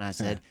about this?" And I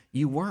said,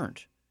 "You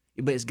weren't."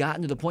 But it's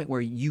gotten to the point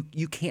where you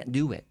can't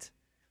do it.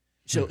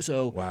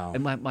 So Wow.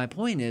 And my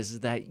point is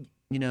that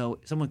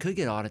someone could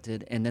get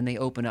audited and then they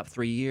open up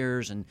 3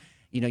 years and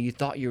you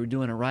thought you were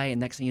doing it right, and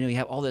next thing you know you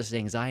have all this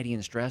anxiety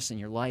and stress in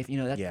your life.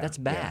 That's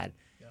bad.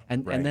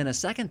 And then a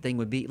second thing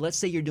would be, let's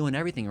say you're doing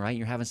everything right, and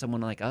you're having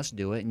someone like us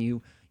do it, and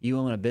you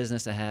own a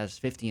business that has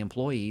 50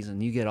 employees,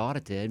 and you get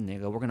audited, and they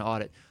go, "We're going to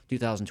audit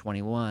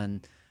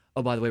 2021.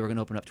 Oh, by the way, we're going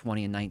to open up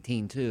 20 and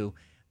 19 too."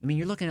 I mean,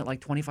 you're looking at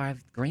like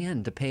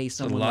 $25,000 to pay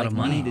someone lot like of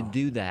money. to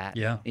do that.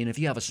 Yeah. And if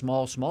you have a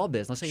small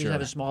business, let's say you Sure. have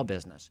a small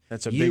business.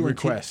 That's a you big and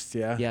two- request,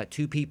 yeah. Yeah,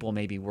 2 people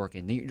maybe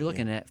working. You're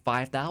looking at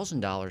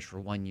 $5,000 for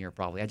 1 year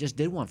probably. I just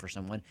did one for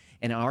someone,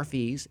 and our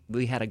fees,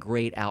 we had a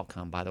great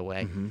outcome, by the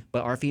way,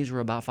 but our fees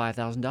were about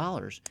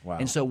 $5,000. Wow.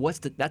 And so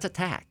that's a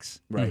tax.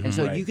 Right, And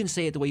so right. you can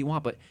say it the way you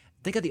want, but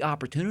think of the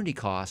opportunity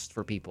cost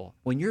for people.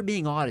 When you're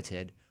being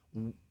audited,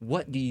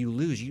 what do you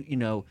lose?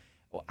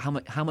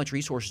 How much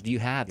resources do you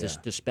have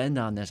to spend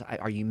on this?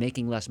 Are you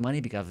making less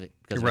money because of it?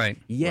 Right.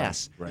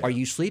 Yes. Right. Are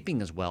you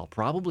sleeping as well?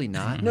 Probably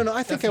not. No,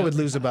 I think I would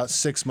lose about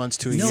 6 months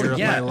to a No, year of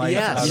yeah, my life.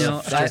 yes. out You of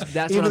know, that.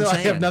 that's Even what I'm though I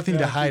have saying. nothing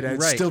to hide, I'd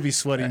Right. still be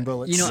sweating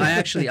bullets.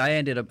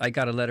 I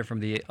got a letter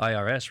from the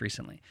IRS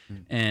recently,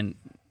 and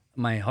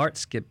my heart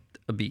skipped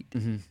a beat.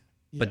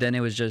 But then it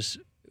was just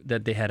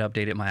that they had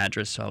updated my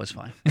address, so I was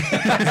fine.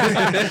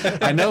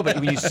 I know, but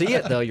when you see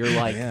it though, you're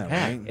like, Yeah,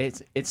 heck,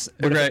 right. it's.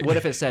 Right. What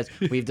if it says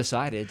we've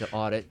decided to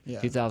audit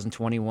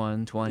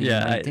 2021, 20,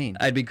 Yeah, 19?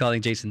 I'd be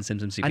calling Jason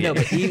Simpson CPA. I know,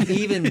 but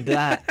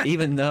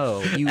even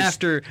though you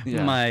after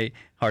yeah. my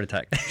heart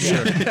attack.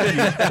 Sure.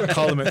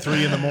 Call them at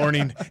 3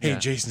 a.m. Hey,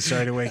 Jason,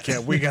 sorry to wake you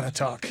up. We got to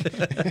talk.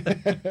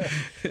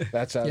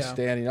 That's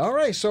outstanding. All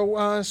right.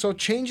 So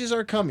changes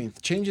are coming.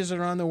 Changes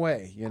are on the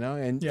way,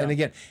 and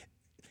again,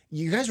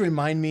 you guys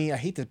remind me, I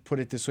hate to put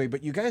it this way,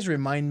 but you guys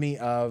remind me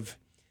of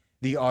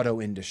the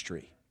auto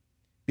industry.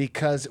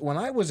 Because when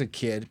I was a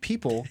kid,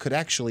 people could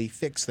actually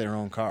fix their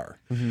own car.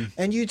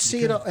 And you'd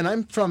see it, and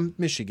I'm from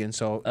Michigan,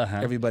 so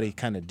everybody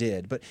kind of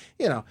did. But,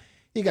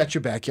 you got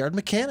your backyard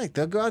mechanic.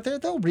 They'll go out there,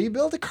 they'll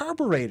rebuild a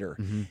carburetor.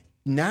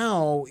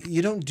 Now,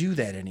 you don't do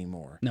that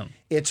anymore. No.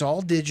 It's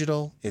all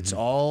digital, it's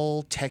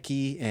all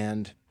techie,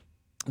 and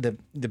the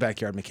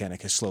backyard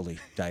mechanic has slowly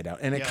died out.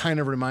 And it kind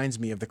of reminds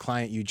me of the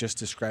client you just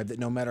described, that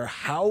no matter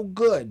how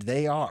good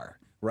they are,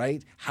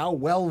 right, how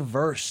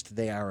well-versed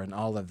they are in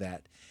all of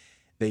that,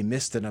 they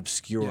missed an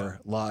obscure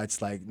law. It's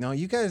like, no,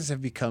 you guys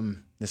have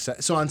become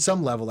so on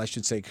some level, I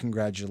should say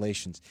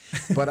congratulations,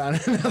 but on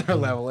another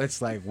level,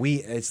 it's like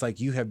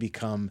you have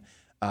become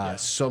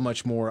so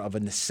much more of a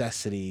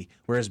necessity,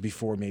 whereas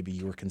before maybe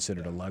you were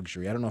considered a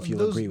luxury. I don't know if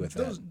you'll agree with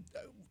that.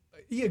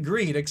 He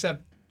agreed,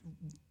 except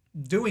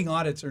doing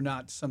audits are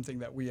not something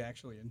that we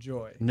actually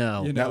enjoy.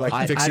 No, Not like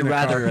I'd fixing a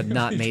rather car. have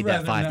not made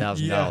that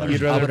 $5,000.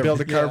 You'd rather build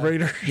a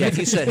carburetor? Yeah, if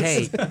you said,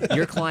 hey,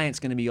 your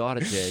client's going to be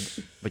audited,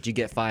 but you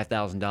get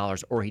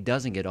 $5,000, or he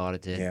doesn't get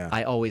audited,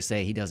 I always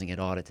say he doesn't get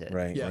audited.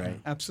 Right, Yeah, right.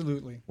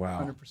 absolutely.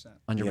 Wow. 100%.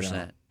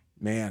 100%.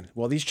 Man,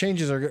 well, these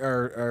changes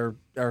are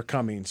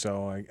coming.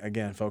 So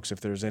again, folks,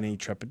 if there's any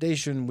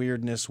trepidation,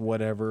 weirdness,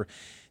 whatever,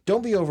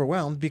 don't be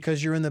overwhelmed,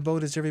 because you're in the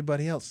boat as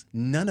everybody else.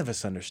 None of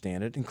us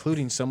understand it,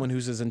 including someone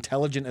who's as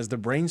intelligent as the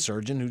brain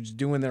surgeon who's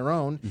doing their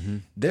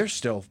own. They're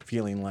still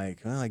feeling like,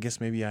 well, I guess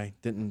maybe I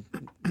didn't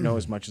know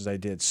as much as I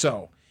did.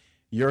 So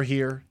you're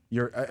here.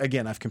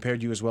 Again, I've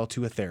compared you as well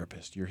to a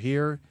therapist. You're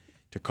here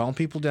to calm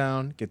people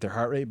down, get their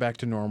heart rate back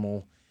to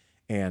normal,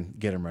 and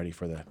get them ready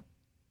for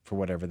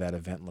whatever that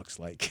event looks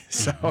like.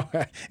 So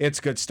it's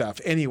good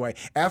stuff. Anyway,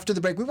 after the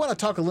break, we want to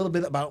talk a little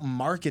bit about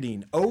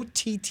marketing,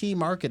 OTT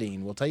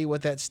marketing. We'll tell you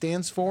what that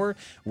stands for,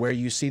 where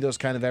you see those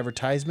kind of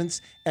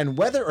advertisements, and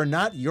whether or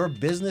not your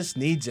business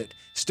needs it.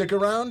 Stick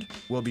around.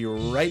 We'll be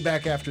right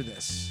back after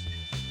this.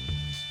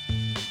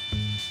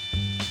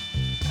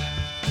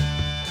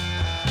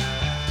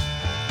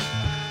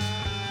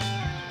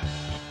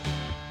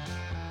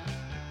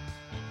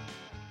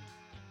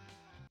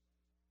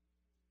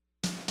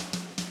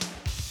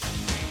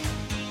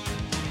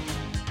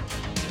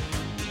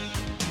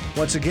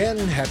 Once again,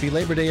 happy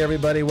Labor Day,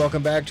 everybody.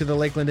 Welcome back to the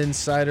Lakeland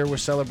Insider. We're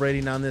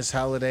celebrating on this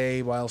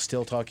holiday while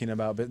still talking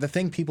about the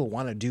thing people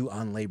want to do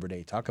on Labor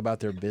Day, talk about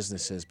their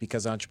businesses,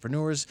 because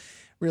entrepreneurs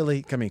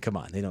really, come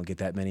on, they don't get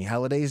that many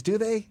holidays, do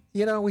they?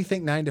 We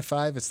think 9 to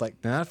 5. It's like,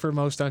 not for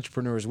most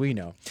entrepreneurs we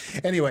know.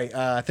 Anyway,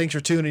 thanks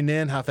for tuning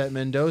in. Japhet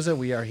Mendoza.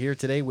 We are here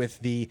today with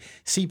the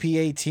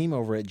CPA team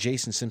over at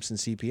Jason Simpson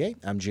CPA.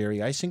 I'm Jerry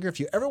Eisinger. If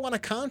you ever want to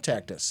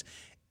contact us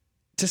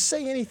to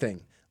say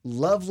anything,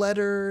 love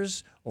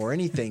letters or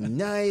anything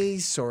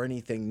nice or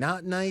anything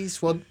not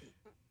nice, well,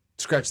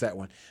 scratch that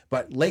one.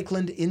 But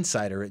Lakeland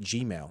Insider at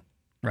Gmail.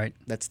 Right.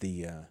 That's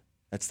the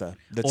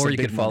or you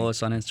big could follow money.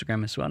 us on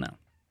Instagram as well now.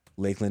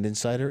 Lakeland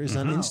Insider is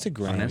on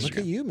Instagram. On Instagram. Look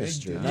at you,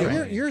 mister. Big Now,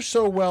 deal. you're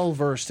so well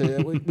versed,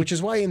 which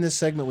is why in this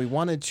segment we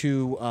wanted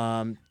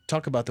to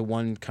talk about the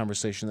one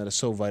conversation that is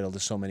so vital to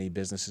so many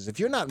businesses. If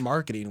you're not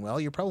marketing well,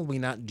 you're probably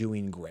not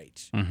doing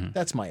great.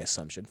 That's my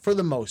assumption. For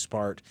the most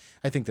part,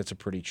 I think that's a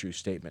pretty true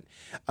statement.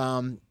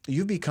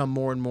 You've become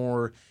more and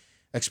more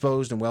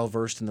exposed and well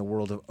versed in the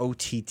world of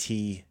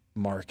OTT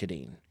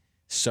marketing.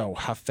 So,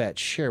 Japhet,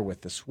 share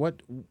with us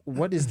what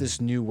is this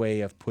new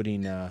way of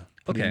putting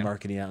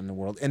marketing out in the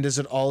world, and does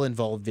it all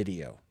involve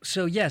video?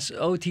 So yes,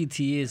 OTT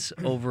is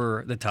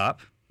over the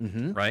top,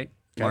 right?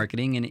 Okay.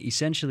 Marketing, and it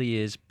essentially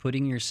is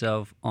putting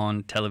yourself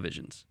on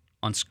televisions,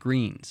 on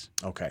screens.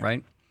 Okay.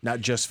 Right?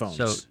 Not just phones.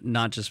 So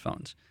not just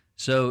phones.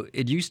 So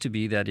it used to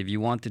be that if you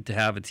wanted to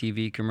have a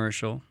TV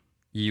commercial,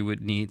 you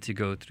would need to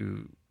go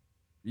through,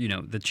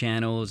 the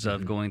channels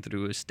of going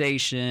through a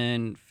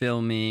station,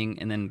 filming,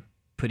 and then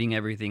putting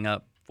everything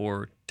up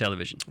for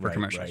television, for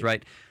commercials,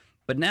 right?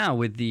 But now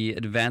with the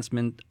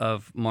advancement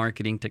of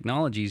marketing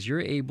technologies, you're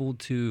able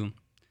to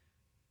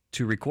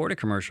record a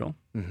commercial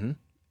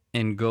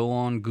and go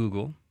on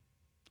Google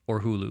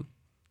or Hulu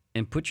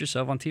and put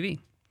yourself on TV.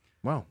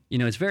 Wow.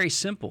 It's very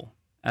simple,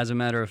 as a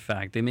matter of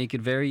fact. They make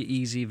it very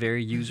easy,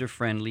 very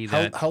user-friendly.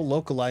 How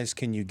localized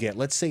can you get?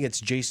 Let's say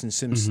it's Jason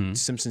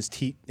Simpson's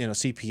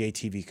CPA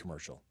TV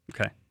commercial.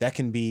 Okay. That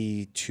can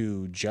be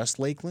to just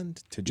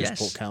Lakeland, to just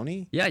Polk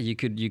County? Yeah, you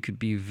could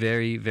be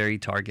very, very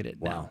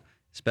targeted now.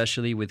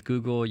 Especially with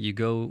Google, you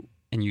go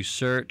and you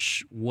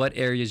search what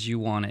areas you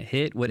want to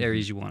hit, what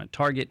areas you want to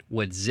target,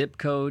 what zip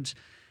codes.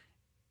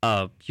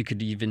 You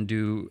could even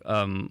do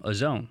a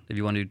zone if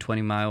you want to do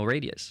 20-mile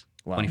radius,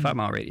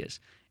 25-mile radius.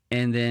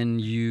 And then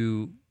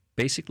you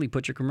basically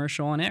put your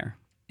commercial on air,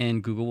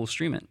 and Google will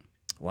stream it.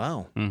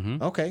 Wow.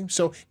 Okay.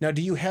 So now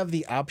do you have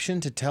the option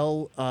to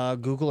tell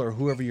Google or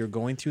whoever you're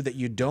going through that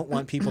you don't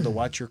want people to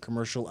watch your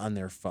commercial on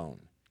their phone?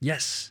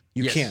 Yes.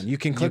 You can. You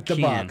can click the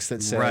box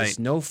that says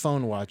no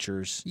phone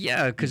watchers.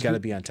 Yeah, because you got to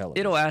be on television.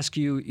 It'll ask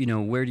you,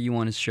 where do you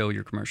want to show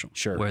your commercial?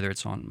 Sure. Whether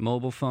it's on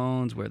mobile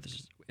phones, whether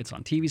it's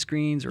on TV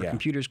screens or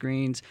computer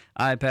screens,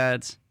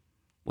 iPads,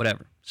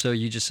 whatever. So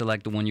you just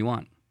select the one you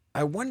want.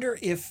 I wonder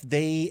if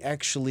they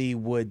actually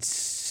would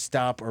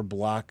stop or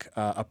block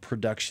a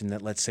production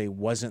that, let's say,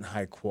 wasn't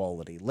high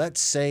quality? Let's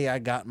say I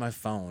got my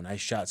phone, I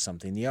shot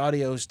something, the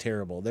audio is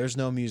terrible, there's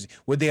no music.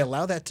 Would they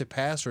allow that to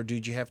pass, or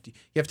did you have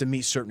to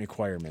meet certain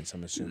requirements?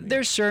 I'm assuming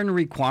There's certain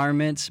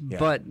requirements,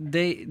 but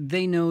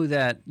they know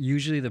that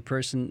usually the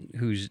person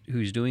who's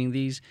doing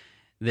these,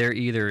 they're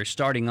either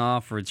starting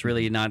off or it's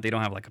really not. They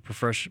don't have like a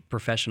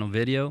professional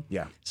video.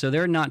 Yeah. So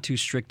they're not too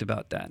strict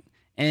about that.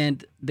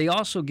 And they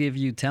also give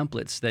you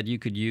templates that you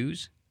could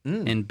use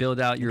and build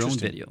out your own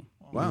video.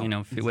 Wow. You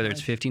know, whether it's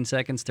 15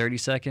 seconds, 30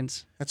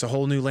 seconds. That's a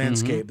whole new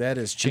landscape. That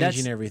is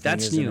changing everything.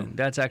 That's isn't new. it?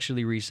 That's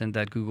actually recent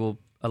that Google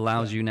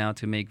allows you now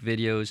to make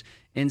videos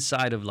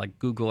inside of like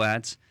Google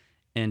Ads,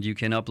 and you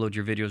can upload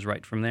your videos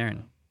right from there.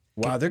 And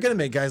Wow, they're going to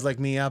make guys like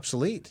me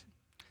obsolete.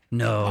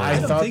 no, I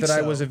don't thought think that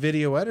I so. was a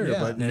video editor, Yeah.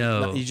 but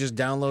No. you just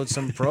download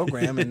some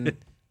program and,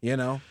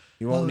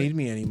 you won't need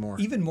me anymore.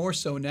 Even more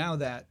so now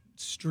that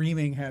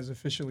streaming has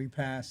officially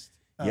passed.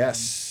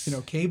 Yes.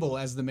 Cable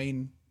as the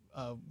main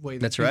way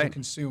that That's people right.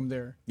 consume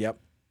their. Yep.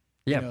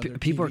 yeah, you know, their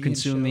people are TV and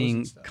shows and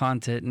consuming stuff.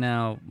 content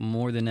now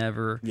more than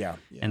ever. Yeah.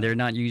 And they're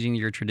not using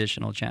your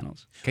traditional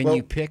channels. Can Well-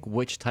 you pick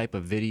which type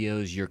of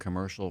videos your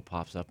commercial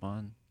pops up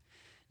on?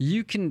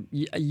 You can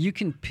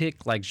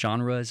pick like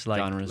genres, like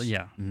Genres?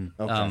 yeah,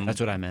 Okay. That's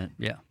what I meant.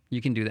 yeah. You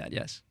can do that.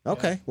 Yes.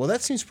 Okay. Well,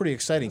 that seems pretty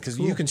exciting because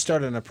you can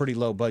start on a pretty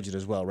low budget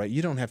as well, right?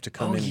 You don't have to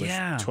come Oh, in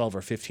yeah. with $12,000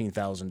 or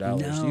 $15,000.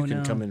 No, You can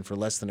no. come in for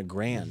less than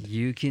 $1,000.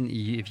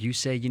 If you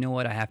say, you know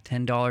what, I have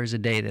 $10 a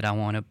day that I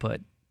want to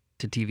put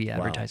to TV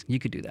advertising, you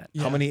could do that.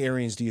 How many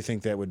areas do you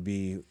think that would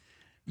be?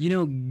 You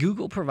know,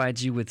 Google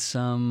provides you with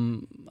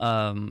some You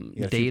got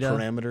a few data.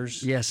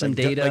 parameters? Yeah, some Like,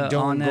 data Like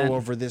don't on go that.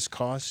 over this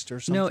cost or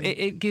something? No,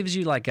 it gives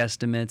you like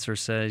estimates or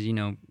says, you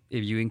know,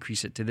 if you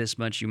increase it to this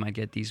much, you might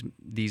get these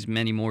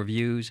many more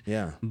views.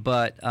 Yeah.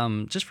 But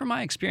just from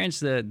my experience,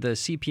 the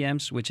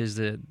CPMs, which is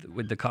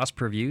with the cost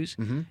per views,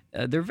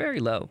 they're very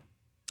low.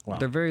 Wow.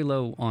 They're very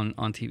low on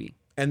TV.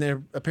 And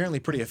they're apparently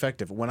pretty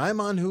effective. When I'm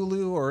on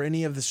Hulu or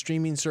any of the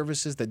streaming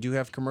services that do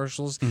have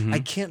commercials, I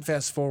can't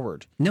fast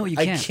forward. No, you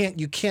can't.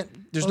 You can't.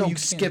 There's Oh, no you can't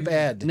skip do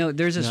that. ad. No,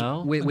 there's this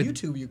No? with On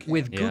YouTube you can.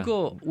 with Yeah.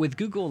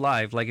 Google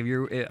Live. Like if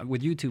you're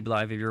with YouTube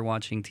Live, if you're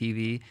watching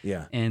TV,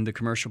 Yeah. and the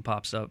commercial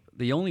pops up,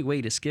 the only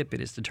way to skip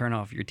it is to turn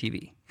off your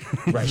TV.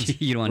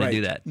 Right. You don't want to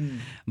do Right. that.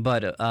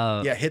 But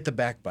Yeah, hit the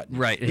back button.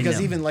 Right, Because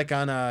yeah. even like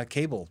on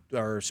cable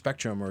or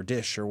Spectrum or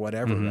Dish or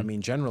whatever, Mm-hmm. I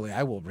mean, generally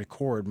I will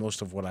record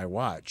most of what I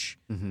watch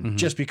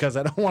just because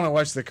I don't want to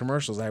watch the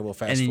commercials. I will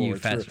fast And then you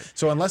forward fast- through.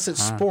 So unless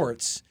it's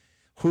sports,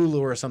 Hulu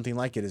or something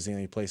like it is the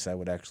only place I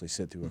would actually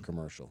sit through a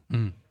commercial.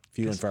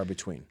 Few and far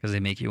between. because they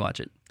make you watch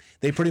it.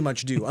 They pretty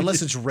much do,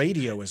 unless it's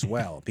radio as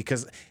well,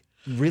 because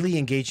really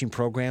engaging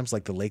programs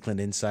like the Lakeland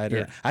Insider,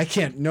 Yeah. I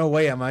can't, no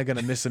way am I going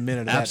to miss a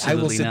minute of that. I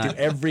will Absolutely sit not.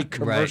 through every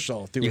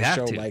commercial through You a have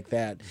show to. like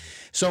that.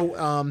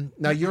 So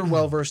now you're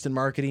well-versed in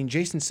marketing.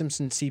 Jason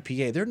Simpson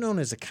CPA, they're known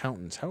as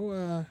accountants. How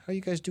are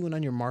you guys doing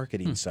on your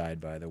marketing side,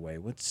 by the way?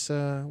 What's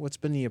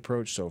been the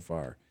approach so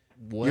far?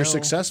 Well, You're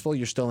successful.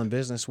 You're still in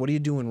business. What are you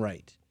doing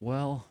right?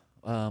 Well,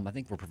 I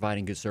think we're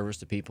providing good service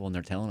to people, and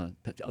they're telling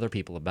other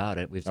people about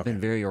it. It's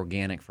been very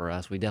organic for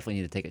us. We definitely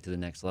need to take it to the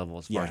next level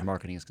as far as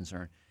marketing is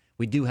concerned.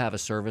 We do have a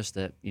service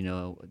that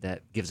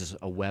that gives us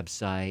a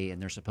website,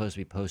 and they're supposed to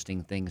be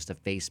posting things to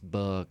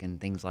Facebook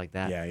and things like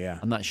that. Yeah.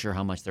 I'm not sure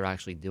how much they're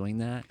actually doing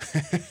that,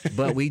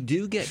 but we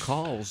do get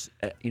calls.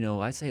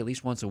 I'd say at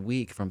least once a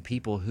week from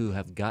people who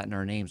have gotten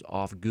our names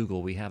off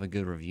Google. We have a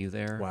good review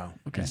there. Wow.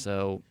 Okay. And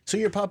so So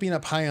you're popping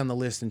up high on the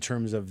list in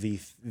terms of the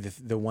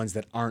ones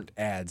that aren't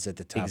ads at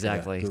the top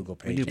exactly, of the Google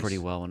we pages. do pretty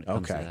well when it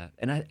comes to Okay.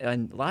 that.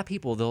 And a lot of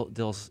people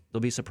they'll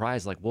be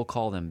surprised. Like we'll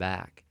call them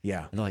back.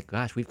 Yeah. And they're like,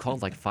 "Gosh, we've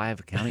called like 5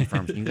 accounting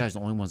firms, and you guys are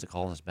the only ones that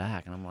call us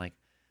back." And I'm like,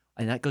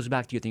 and that goes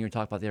back to your thing you were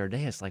talking about the other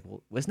day. It's like,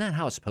 well, isn't that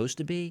how it's supposed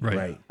to be?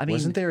 Right. I mean,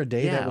 Wasn't there a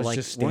day that was like,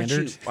 just weren't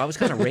standard? I was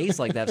kind of raised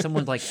like that. If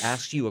someone like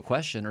asks you a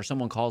question, or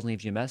someone calls and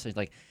leaves you a message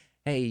like,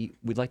 "Hey,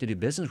 we'd like to do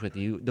business with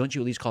you." Don't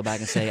you at least call back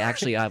and say,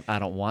 "Actually, I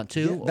don't want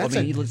to." Yeah, that's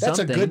I mean, that's a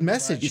something. good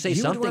message. You say You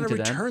would something wanna to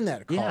them. return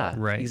that call. Yeah,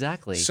 Right.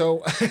 Exactly.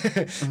 So,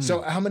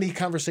 so how many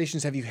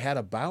conversations have you had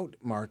about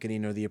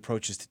marketing or the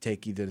approaches to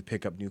take either to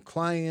pick up new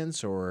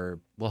clients or?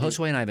 Well,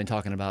 Josue and I have been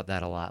talking about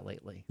that a lot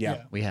lately.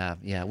 Yeah. We have.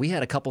 Yeah. We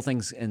had a couple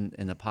things in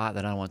the pot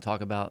that I don't want to talk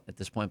about at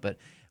this point, but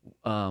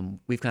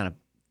we've kind of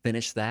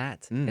finished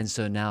that. And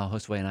so now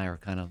Josue and I are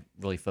kind of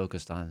really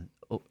focused on,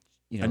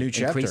 A new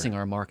chapter. increasing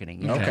our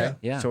marketing. Yeah. Okay.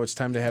 Yeah. So it's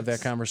time to have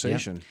that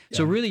conversation.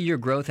 So really, your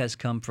growth has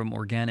come from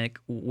organic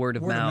word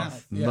of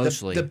mouth. Yeah.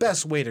 Mostly. The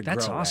best way to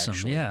That's grow. awesome,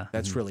 Actually. yeah.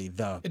 That's really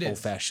the It is.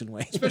 old-fashioned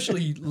way.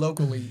 Especially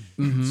locally,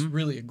 it's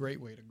really a great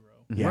way to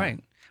grow. Yeah.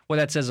 Right. Well,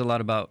 that says a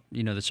lot about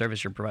the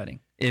service you're providing.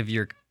 If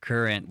your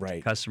current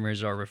Right.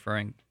 customers are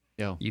referring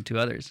Yeah. you to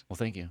others. Well,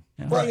 thank you.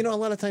 Well, a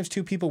lot of times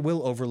too, people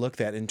will overlook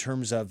that in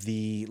terms of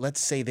let's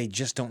say they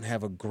just don't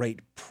have a great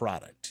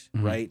product,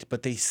 right?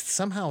 But they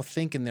somehow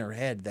think in their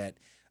head that,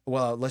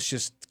 well, let's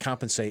just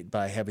compensate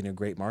by having a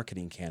great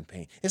marketing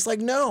campaign. It's like,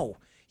 no.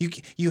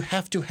 You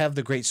have to have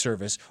the great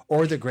service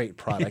or the great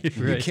product.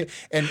 You Right. can't,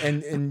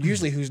 and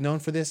usually who's known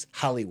for this?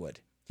 Hollywood.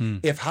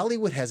 If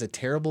Hollywood has a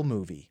terrible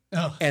movie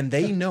and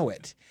they know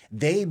it,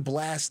 they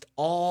blast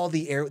all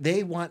the air.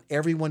 They want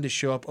everyone to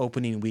show up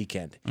opening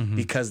weekend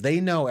because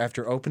they know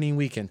after opening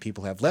weekend,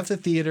 people have left the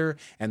theater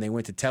and they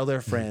went to tell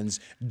their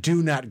friends,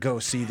 do not go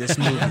see this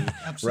movie.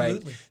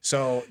 Absolutely. Right?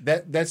 So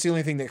that's the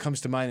only thing that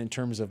comes to mind in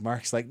terms of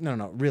marks. Like, no,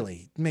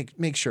 really,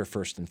 make sure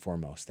first and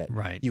foremost that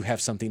you have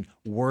something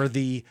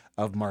worthy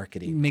of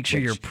marketing. Make sure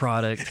your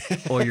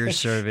product or your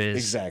service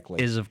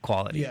Exactly. is of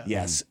quality. Yeah.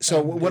 Yes.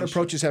 So what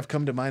approaches have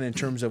come to mind in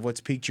terms of what's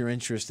piqued your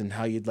interest and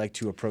how you'd like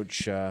to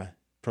approach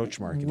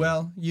marketing?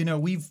 Well,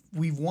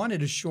 we've wanted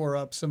to shore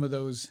up some of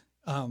those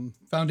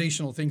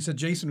foundational things that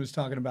Jason was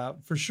talking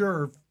about. For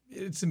sure,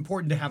 it's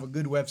important to have a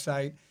good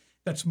website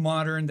that's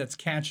modern, that's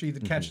catchy,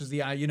 that catches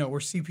the eye. We're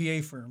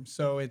CPA firms,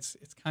 so it's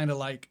kind of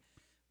like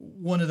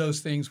one of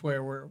those things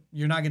where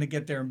you're not going to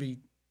get there and be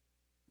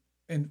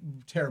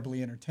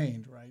terribly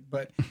entertained, right?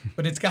 But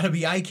it's got to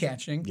be eye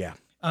catching. Yeah.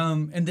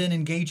 And then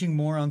engaging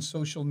more on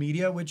social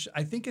media, which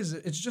I think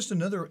it's just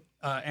another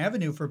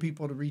avenue for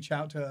people to reach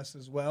out to us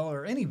as well,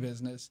 or any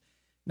business.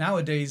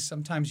 Nowadays,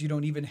 sometimes you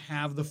don't even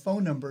have the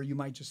phone number. You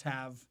might just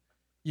have,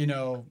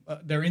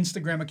 their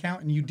Instagram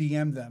account, and you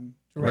DM them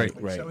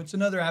directly. Right. So it's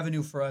another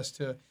avenue for us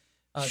to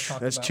talk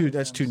That's about.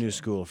 that's too new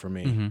school for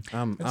me.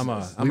 I'm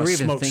a were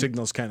even smoke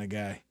signals kind of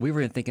guy. We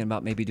were thinking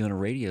about maybe doing a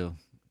radio.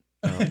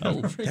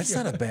 That's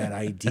not a bad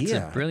idea.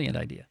 That's a brilliant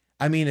idea.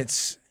 I mean,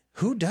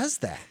 who does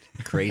that?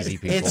 Crazy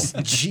people.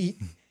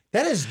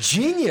 That is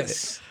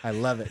genius. I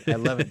love it. I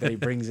love it that he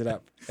brings it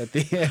up at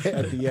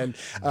the end.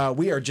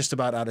 We are just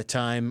about out of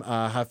time.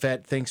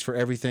 Japhet, thanks for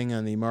everything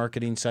on the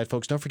marketing side.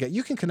 Folks, don't forget,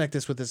 you can connect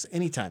us with us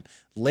anytime.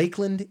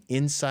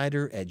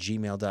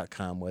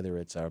 LakelandInsider@gmail.com, whether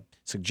it's a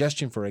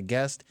suggestion for a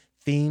guest,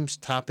 themes,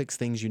 topics,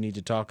 things you need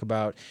to talk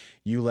about.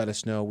 You let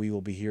us know. We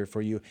will be here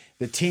for you.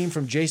 The team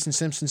from Jason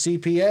Simpson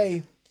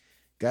CPA,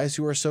 guys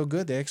who are so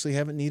good, they actually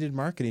haven't needed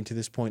marketing to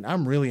this point.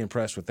 I'm really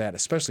impressed with that,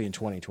 especially in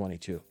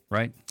 2022.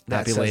 Right. That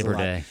Happy says a Labor lot.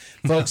 Day.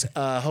 Folks,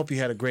 hope you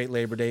had a great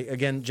Labor Day.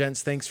 Again,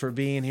 gents, thanks for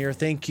being here.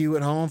 Thank you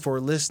at home for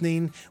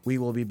listening. We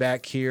will be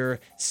back here,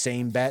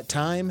 same bat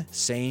time,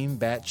 same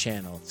bat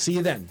channel. See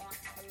you then.